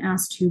 giant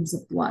ass tubes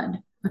of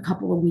blood a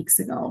couple of weeks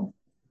ago.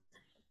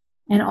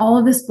 And all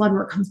of this blood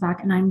work comes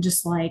back, and I'm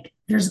just like,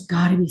 there's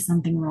got to be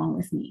something wrong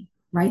with me,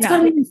 right? It's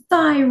got to be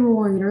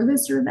thyroid or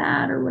this or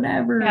that or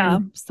whatever. Yeah,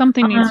 And,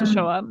 something needs to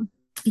show up.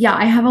 Yeah,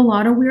 I have a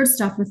lot of weird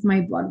stuff with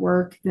my blood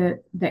work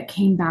that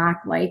came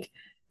back, like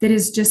that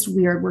is just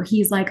weird. Where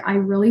he's like, I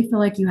really feel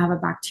like you have a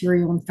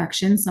bacterial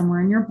infection somewhere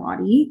in your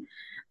body.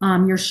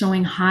 You're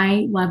showing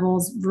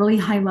really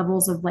high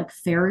levels of like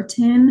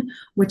ferritin,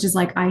 which is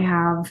like I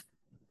have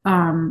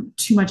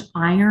too much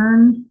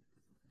iron.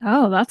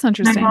 Oh, that's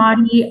interesting. My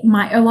body,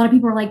 a lot of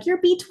people are like,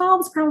 your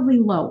B12 is probably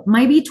low.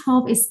 My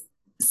B12 is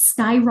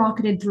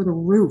skyrocketed through the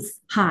roof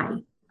high.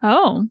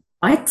 Oh,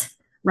 what?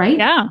 Right?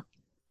 Yeah.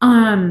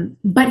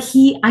 But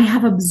I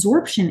have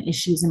absorption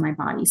issues in my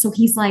body. So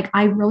he's like,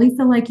 I really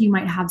feel like you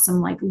might have some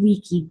like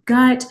leaky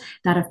gut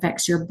that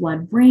affects your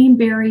blood brain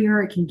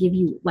barrier. It can give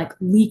you like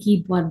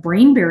leaky blood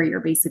brain barrier,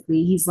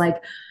 basically. He's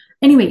like,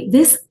 anyway,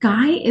 this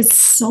guy is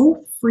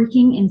so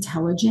freaking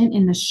intelligent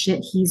in the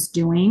shit he's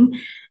doing.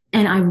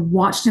 And I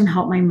watched him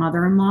help my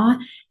mother-in-law,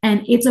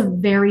 and it's a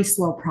very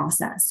slow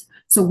process.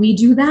 So we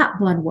do that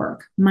blood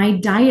work. My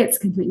diet's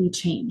completely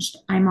changed.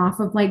 I'm off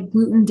of like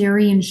gluten,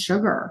 dairy, and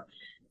sugar.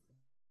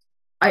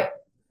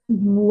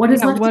 What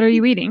is left? What are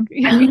you eating?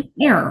 I'm eating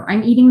air.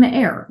 I'm eating the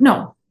air.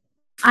 No,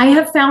 I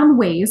have found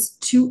ways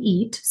to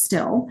eat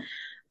still.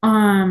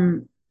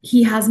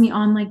 He has me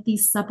on like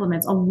these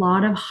supplements, a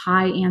lot of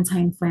high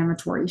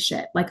anti-inflammatory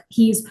shit. Like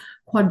he's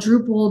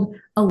quadrupled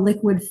a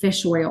liquid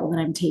fish oil that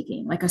I'm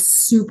taking, like a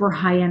super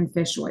high-end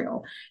fish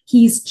oil.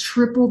 He's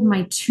tripled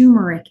my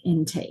turmeric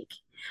intake.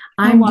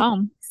 I'm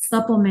doing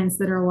supplements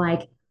that are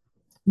like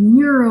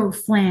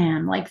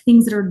Neuroflam, like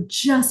things that are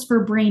just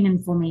for brain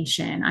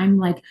inflammation. I'm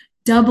like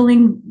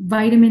doubling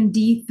vitamin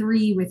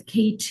D3 with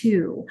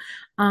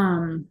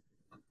K2.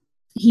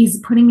 He's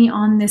putting me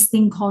on this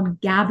thing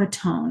called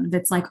Gabatone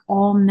that's like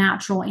all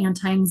natural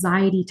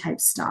anti-anxiety type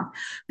stuff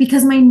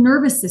because my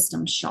nervous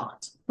system's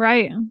shot.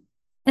 Right.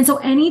 And so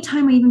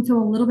anytime I even feel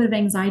a little bit of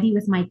anxiety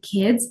with my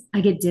kids,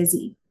 I get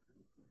dizzy.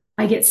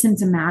 I get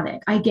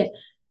symptomatic.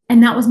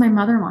 And that was my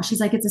mother-in-law. She's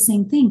like, it's the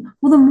same thing.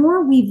 Well, the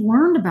more we've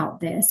learned about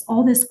this,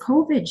 all this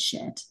COVID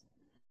shit,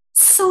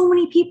 so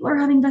many people are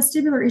having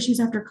vestibular issues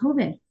after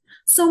COVID.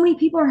 So many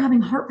people are having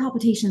heart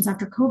palpitations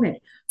after COVID.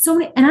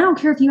 And I don't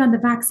care if you had the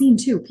vaccine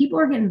too. People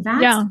are getting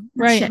vaccinated.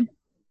 Yeah, right. Shit,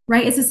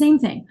 right? It's the same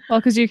thing. Well,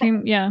 because you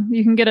can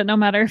get it no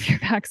matter if you're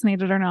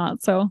vaccinated or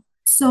not.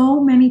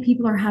 So many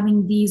people are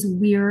having these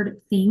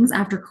weird things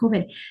after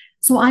COVID.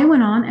 So I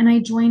went on and I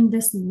joined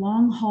this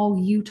long haul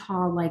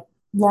Utah, like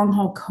long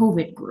haul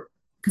COVID group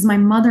because my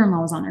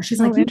mother-in-law was on there. She's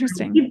like,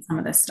 interesting. You read some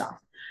of this stuff.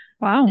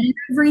 Wow. And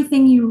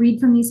everything you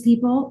read from these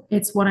people,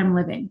 it's what I'm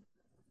living.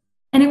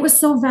 And it was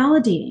so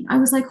validating. I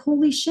was like,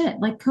 holy shit,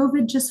 like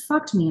COVID just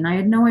fucked me. And I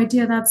had no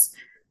idea that's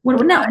what it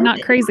was. No,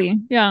 not crazy.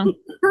 Yeah. It's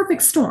the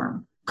perfect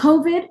storm.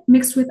 COVID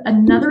mixed with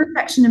another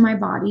infection in my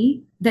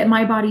body that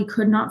my body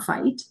could not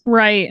fight.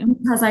 Right.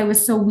 Because I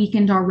was so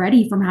weakened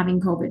already from having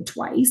COVID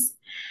twice.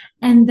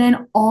 And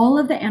then all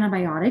of the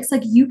antibiotics,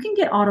 like you can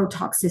get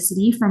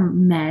autotoxicity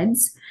from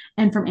meds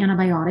and from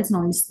antibiotics and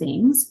all these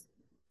things,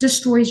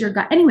 destroys your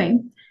gut. Anyway,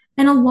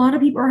 and a lot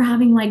of people are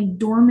having like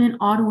dormant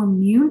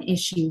autoimmune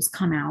issues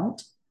come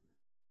out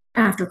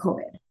after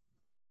COVID.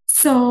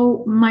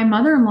 So my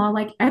mother-in-law,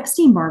 like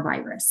Epstein-Barr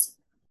virus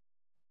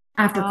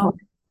after COVID,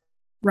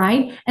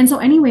 right? And so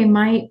anyway,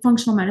 my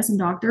functional medicine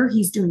doctor,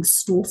 he's doing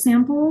stool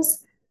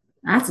samples.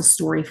 That's a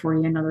story for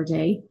you another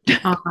day.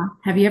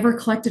 Have you ever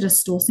collected a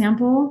stool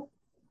sample?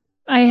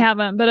 I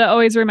haven't, but it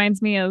always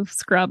reminds me of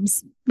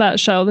Scrubs, that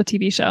show, the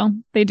TV show.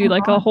 They do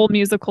like a whole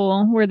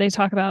musical where they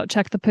talk about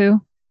check the poo.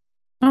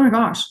 Oh my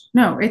gosh.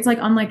 No, it's like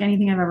unlike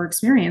anything I've ever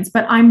experienced.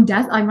 But I'm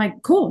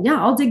like, cool,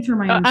 yeah, I'll dig through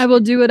my own I will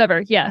do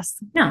whatever. Yes.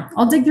 Yeah,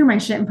 I'll dig through my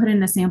shit and put it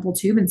in a sample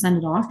tube and send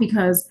it off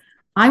because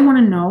I want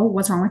to know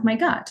what's wrong with my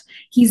gut.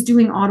 He's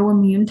doing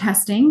autoimmune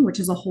testing, which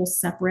is a whole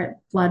separate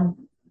blood,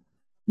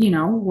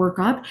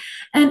 workup.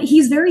 And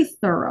he's very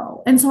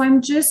thorough. And so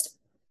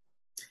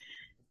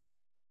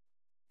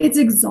it's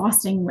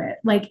exhausting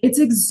it's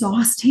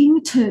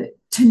exhausting to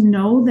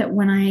know that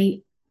when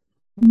I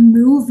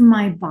move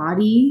my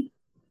body,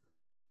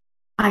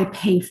 I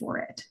pay for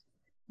it.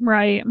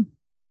 Right.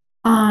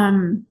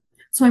 Um,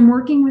 so I'm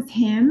working with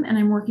him and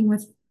I'm working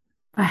with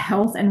a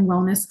health and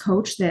wellness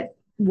coach that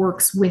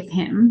works with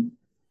him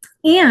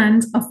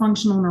and a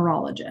functional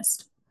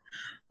neurologist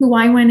who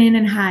I went in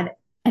and had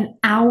an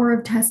hour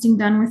of testing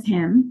done with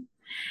him.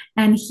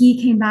 And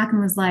he came back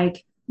and was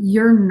like,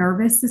 your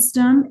nervous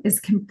system is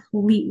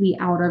completely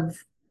out of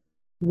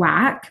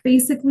whack,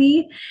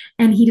 basically.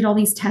 And he did all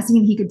these testing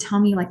and he could tell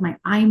me like my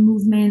eye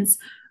movements,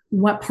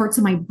 what parts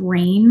of my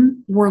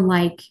brain were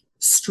like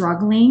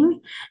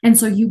struggling. And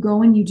so you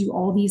go and you do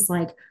all these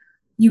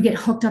you get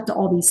hooked up to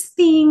all these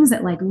things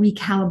that like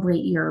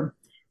recalibrate your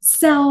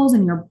cells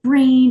and your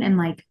brain and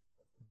like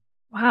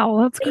Wow,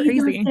 that's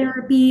laser crazy.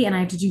 therapy. And I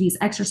have to do these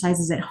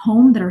exercises at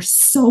home that are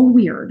so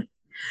weird,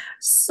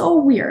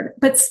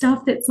 but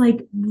stuff that's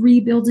like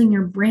rebuilding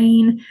your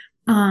brain.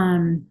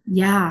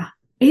 Yeah,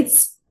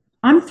 it's,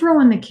 I'm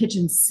throwing the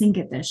kitchen sink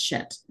at this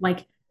shit.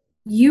 Like,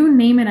 you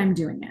name it, I'm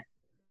doing it.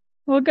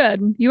 Well,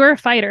 good. You are a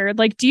fighter.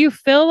 Like, do you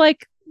feel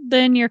like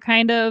then you're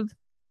kind of,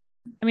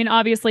 I mean,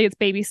 obviously it's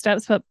baby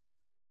steps, but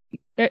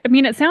I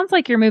mean, it sounds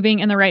like you're moving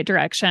in the right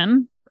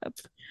direction.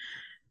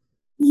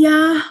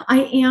 Yeah,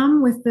 I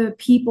am with the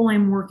people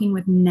I'm working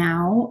with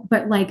now,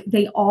 but like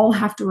they all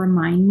have to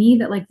remind me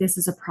that like this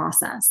is a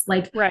process.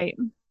 Like Right.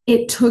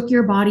 it took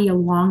your body a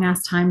long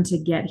ass time to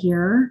get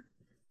here,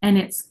 and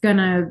it's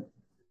gonna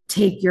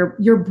take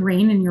your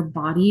brain and your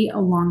body a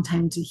long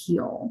time to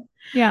heal.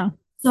 Yeah.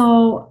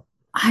 So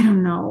I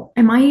don't know.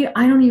 I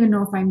don't even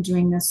know if I'm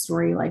doing this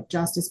story like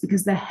justice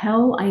because the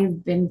hell I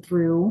have been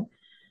through,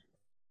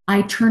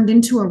 I turned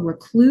into a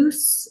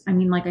recluse. I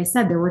mean, like I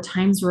said, there were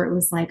times where it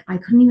was like I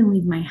couldn't even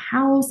leave my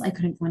house. I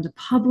couldn't go into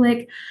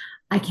public.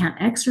 I can't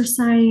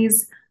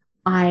exercise.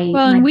 Well,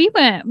 and My we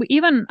went,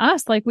 even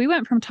us, like we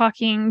went from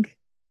talking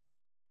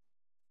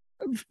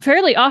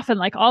fairly often,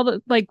 like all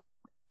the, like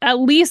at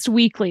least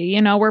weekly,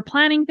 we're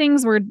planning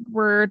things,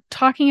 we're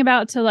talking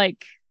about to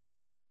like,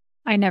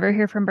 I never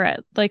hear from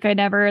Brett. Like I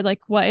never,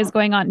 like, what is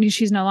going on?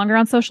 She's no longer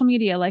on social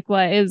media. Like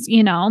what is,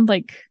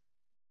 like,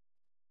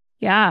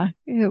 yeah,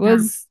 yeah.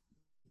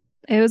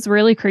 it was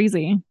really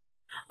crazy.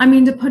 I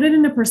mean, to put it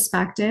into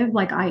perspective,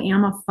 like I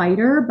am a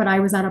fighter, but I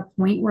was at a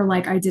point where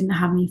like I didn't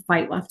have any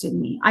fight left in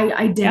me. I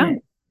Yeah.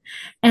 didn't.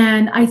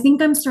 And I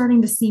think I'm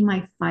starting to see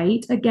my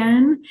fight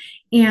again.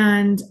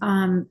 And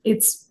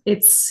it's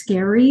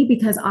scary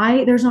because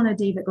there's not a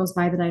day that goes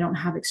by that I don't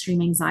have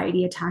extreme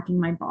anxiety attacking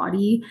my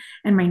body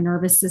and my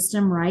nervous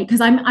system, right?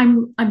 Because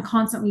I'm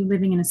constantly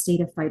living in a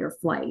state of fight or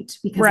flight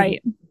because of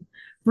Right.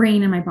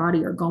 brain and my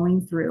body are going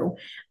through.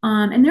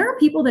 And there are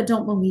people that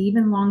don't believe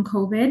in long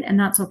COVID, and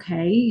that's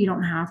okay. You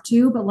don't have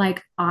to. But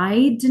like,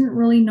 I didn't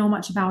really know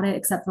much about it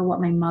except for what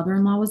my mother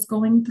in law was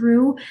going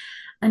through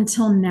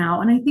until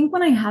now. And I think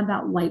when I had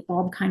that light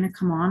bulb kind of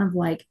come on of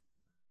like,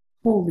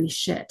 holy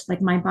shit,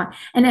 like my body,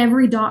 and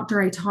every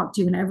doctor I talked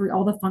to, and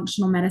all the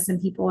functional medicine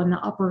people and the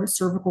upper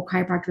cervical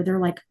chiropractor, they're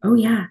like, oh,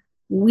 yeah,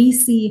 we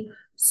see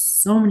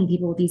so many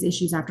people with these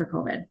issues after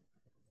COVID.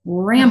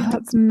 Oh, Ramped,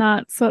 that's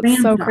nuts. That's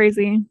so ramped up.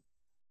 crazy.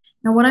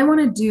 Now, what I want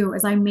to do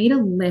is I made a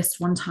list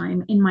one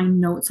time in my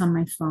notes on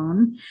my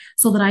phone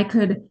so that I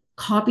could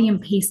copy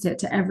and paste it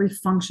to every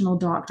functional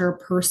doctor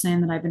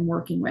person that I've been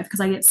working with because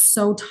I get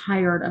so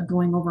tired of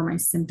going over my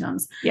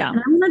symptoms. Yeah. And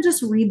I'm going to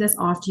just read this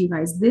off to you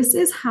guys. This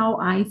is how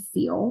I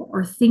feel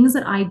or things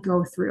that I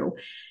go through.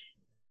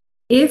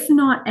 If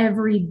not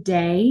every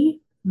day,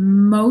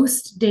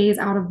 most days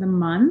out of the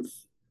month,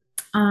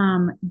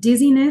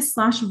 dizziness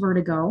slash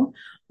vertigo,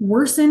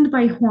 worsened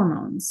by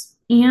hormones,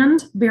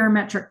 and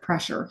barometric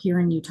pressure here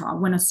in Utah.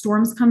 When a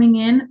storm's coming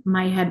in,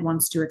 my head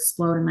wants to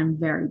explode and I'm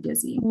very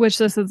dizzy. Which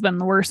this has been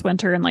the worst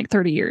winter in like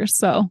 30 years.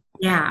 So,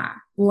 Yeah,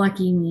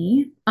 lucky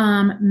me.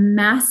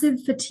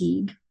 Massive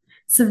fatigue,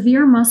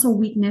 severe muscle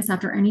weakness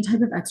after any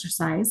type of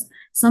exercise.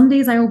 Some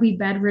days I will be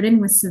bedridden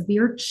with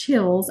severe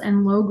chills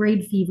and low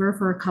grade fever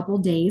for a couple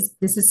days.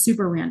 This is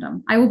super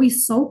random. I will be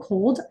so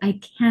cold, I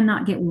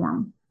cannot get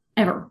warm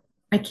ever.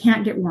 I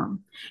can't get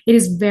warm. It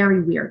is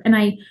very weird. And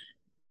I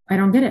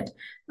don't get it.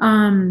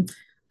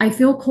 I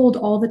feel cold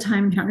all the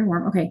time, cannot get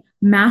warm. Okay.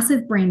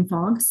 Massive brain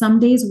fog, some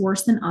days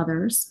worse than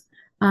others.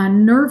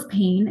 Nerve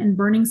pain and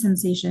burning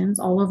sensations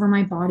all over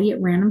my body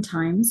at random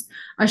times.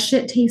 A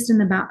shit taste in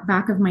the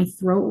back of my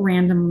throat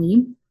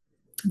randomly.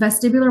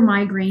 Vestibular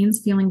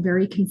migraines, feeling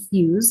very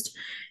confused.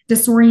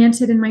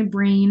 Disoriented in my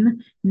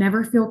brain,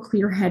 never feel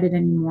clear headed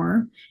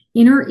anymore.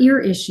 Inner ear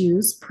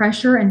issues,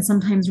 pressure and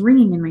sometimes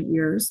ringing in my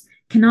ears.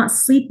 Cannot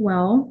sleep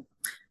well.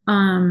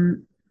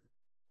 Um,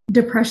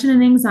 depression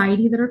and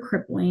anxiety that are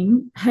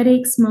crippling,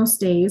 headaches most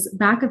days,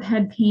 back of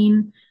head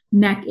pain,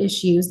 neck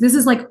issues. This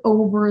is like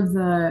over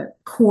the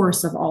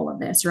course of all of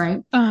this,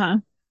 right? Uh-huh.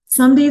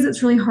 Some days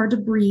it's really hard to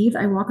breathe.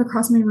 I walk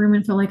across my room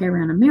and feel like I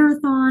ran a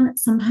marathon.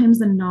 Sometimes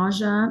the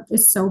nausea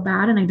is so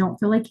bad and I don't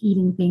feel like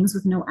eating things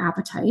with no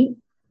appetite.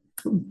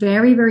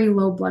 Very, very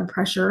low blood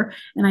pressure.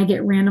 And I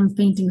get random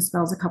fainting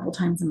spells a couple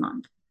times a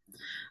month.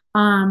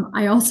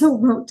 I also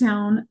wrote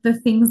down the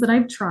things that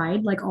I've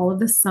tried, like all of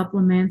the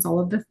supplements, all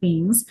of the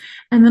things.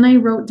 And then I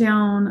wrote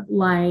down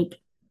like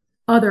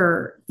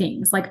other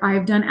things, like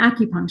I've done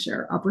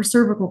acupuncture, upper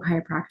cervical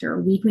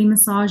chiropractor, weekly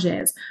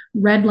massages,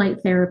 red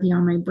light therapy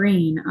on my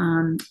brain,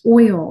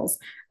 oils.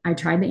 I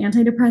tried the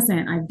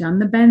antidepressant. I've done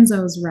the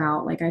benzos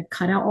route. Like I've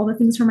cut out all the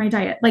things from my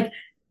diet. Like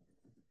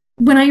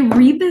when I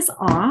read this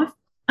off,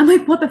 I'm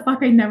like, what the fuck?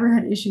 I never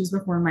had issues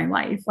before in my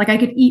life. Like I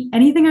could eat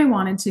anything I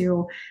wanted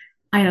to.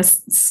 I had a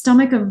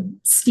stomach of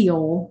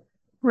steel.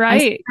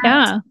 Right.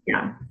 Yeah.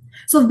 Yeah.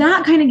 So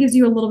that kind of gives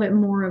you a little bit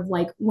more of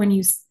like when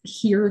you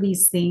hear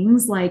these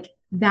things, like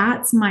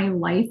that's my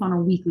life on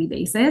a weekly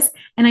basis.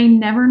 And I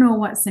never know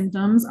what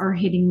symptoms are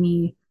hitting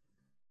me.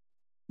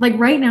 Like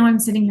right now, I'm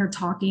sitting here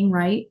talking,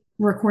 right?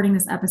 Recording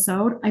this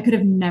episode. I could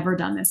have never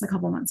done this a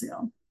couple months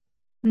ago.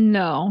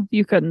 No,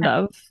 you couldn't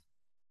have.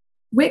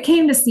 Whit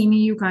came to see me,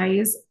 you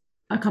guys,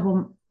 a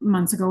couple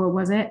months ago,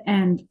 was it?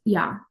 And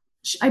yeah,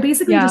 I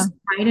basically just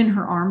cried in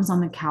her arms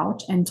on the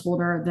couch and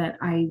told her that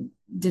I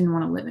didn't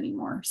want to live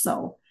anymore.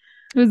 So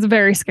it was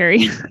very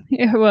scary.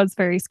 It was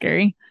very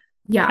scary.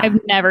 Yeah.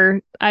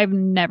 I've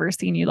never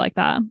seen you like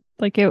that.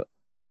 Like it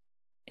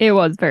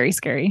was very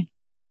scary.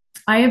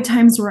 I have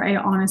times where I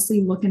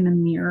honestly look in the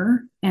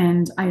mirror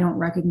and I don't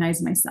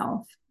recognize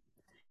myself.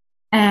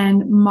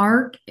 And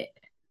Mark,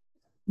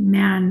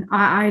 man,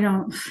 I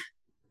don't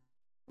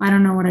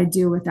know what I'd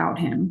do without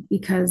him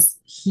because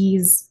he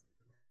just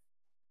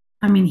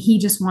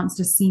wants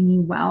to see me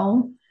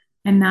well.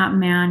 And that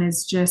man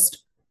is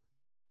just.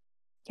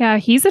 Yeah,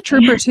 he's a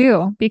trooper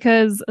too,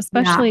 because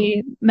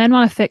especially men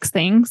want to fix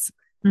things.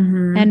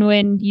 Mm-hmm. And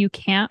when you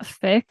can't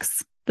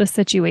fix the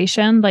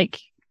situation, like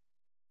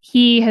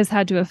he has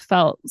had to have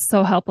felt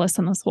so helpless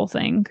in this whole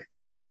thing.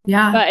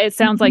 Yeah. But it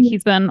sounds like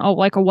he's been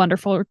like a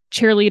wonderful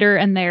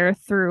cheerleader and there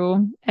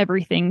through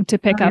everything to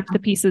pick up the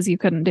pieces you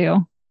couldn't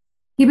do.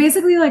 He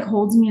basically like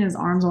holds me in his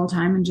arms all the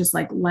time and just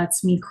like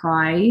lets me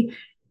cry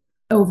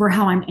over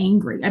how I'm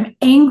angry. I'm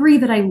angry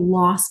that I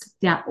lost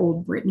that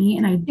old Brittany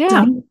and I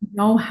don't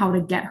know how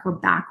to get her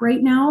back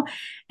right now.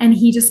 And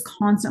he just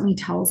constantly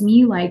tells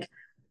me like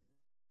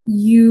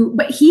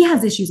but he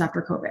has issues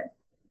after COVID.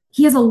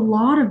 He has a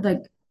lot of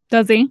like,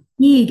 does he?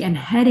 Fatigue and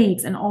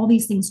headaches and all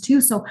these things too.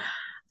 So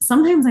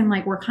sometimes I'm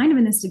like, we're kind of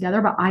in this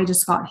together, but I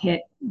just got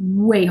hit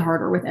way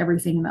harder with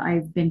everything that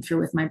I've been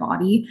through with my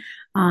body.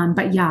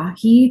 But yeah,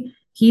 he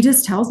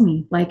just tells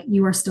me like,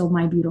 you are still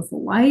my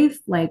beautiful wife.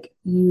 Like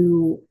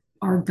you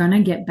are going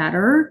to get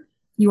better.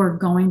 You are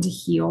going to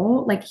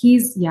heal. Like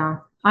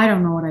I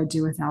don't know what I'd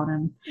do without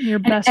him. Your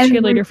best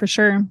cheerleader for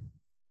sure.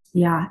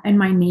 Yeah. And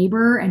my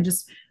neighbor and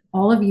just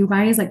all of you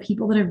guys, like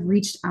people that have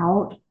reached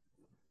out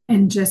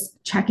and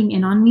just checking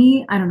in on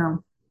me. I don't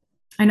know.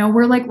 I know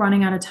we're like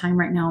running out of time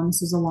right now, and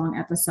this is a long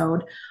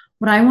episode.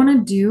 What I want to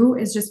do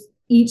is just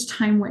each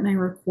time Whit and I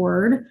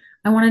record,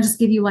 I want to just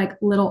give you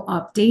like little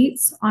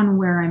updates on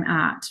where I'm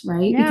at,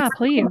 right? Yeah, because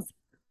please.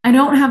 I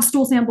don't have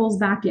stool samples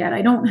back yet.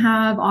 I don't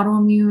have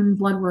autoimmune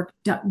blood work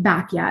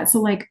back yet. So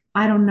like,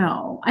 I don't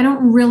know. I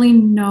don't really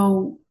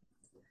know.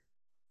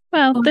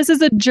 Well, this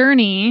is a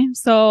journey.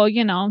 So,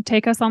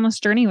 take us on this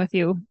journey with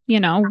you.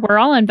 We're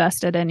all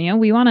invested in you.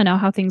 We want to know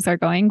how things are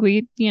going.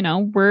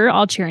 We're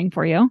all cheering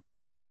for you.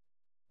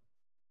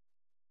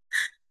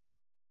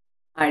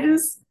 I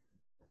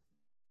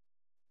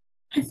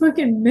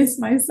fucking miss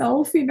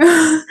myself,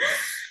 I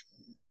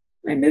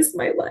miss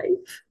my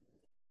life.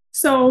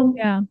 So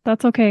yeah,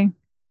 that's okay.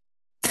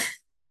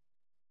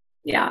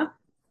 Yeah.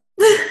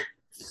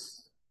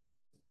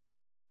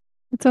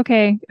 It's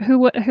okay. Who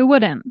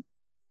wouldn't?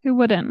 Who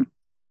wouldn't?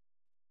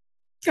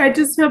 I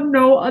just have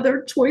no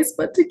other choice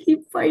but to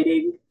keep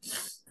fighting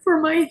for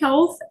my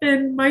health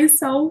and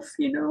myself,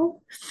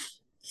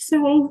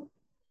 So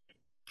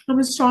I'm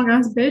a strong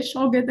ass bitch.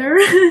 I'll get there.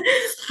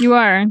 You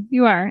are.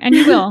 And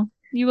you will.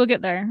 You will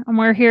get there. And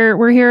we're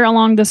here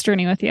along this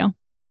journey with you.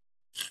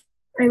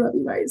 I love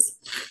you guys.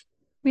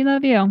 We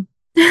love you.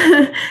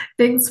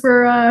 Thanks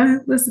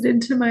for listening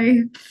to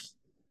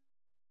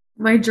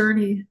my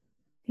journey.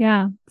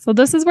 Yeah. So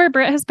this is where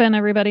Britt has been,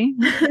 everybody.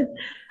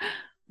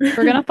 We're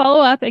going to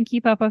follow up and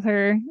keep up with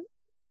her.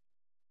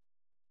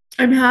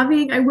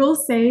 I will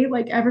say,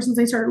 like, ever since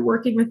I started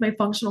working with my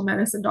functional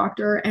medicine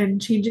doctor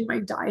and changing my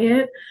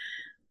diet,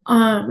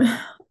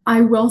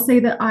 I will say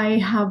that I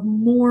have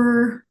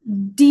more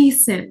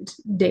decent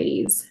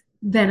days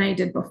than I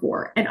did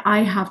before. And I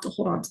have to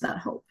hold on to that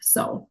hope.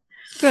 So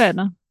good.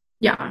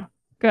 Yeah.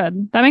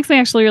 Good. That makes me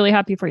actually really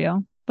happy for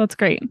you. That's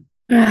great.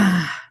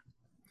 Yeah.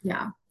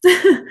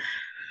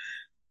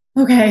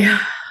 Okay.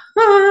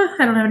 I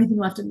don't have anything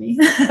left in me.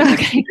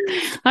 Okay.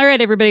 All right,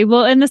 everybody.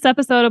 We'll end this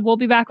episode. We'll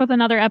be back with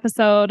another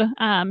episode.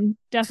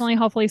 Definitely,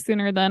 hopefully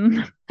sooner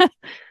than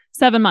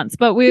 7 months,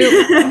 but we'll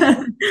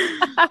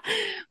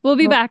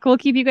be back. We'll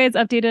keep you guys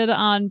updated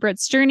on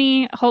Britt's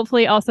journey,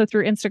 hopefully also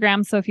through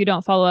Instagram. So if you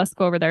don't follow us,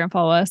 go over there and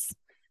follow us.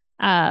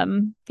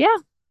 Yeah.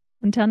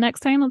 Until next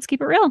time, let's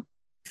keep it real.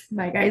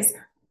 Bye, guys.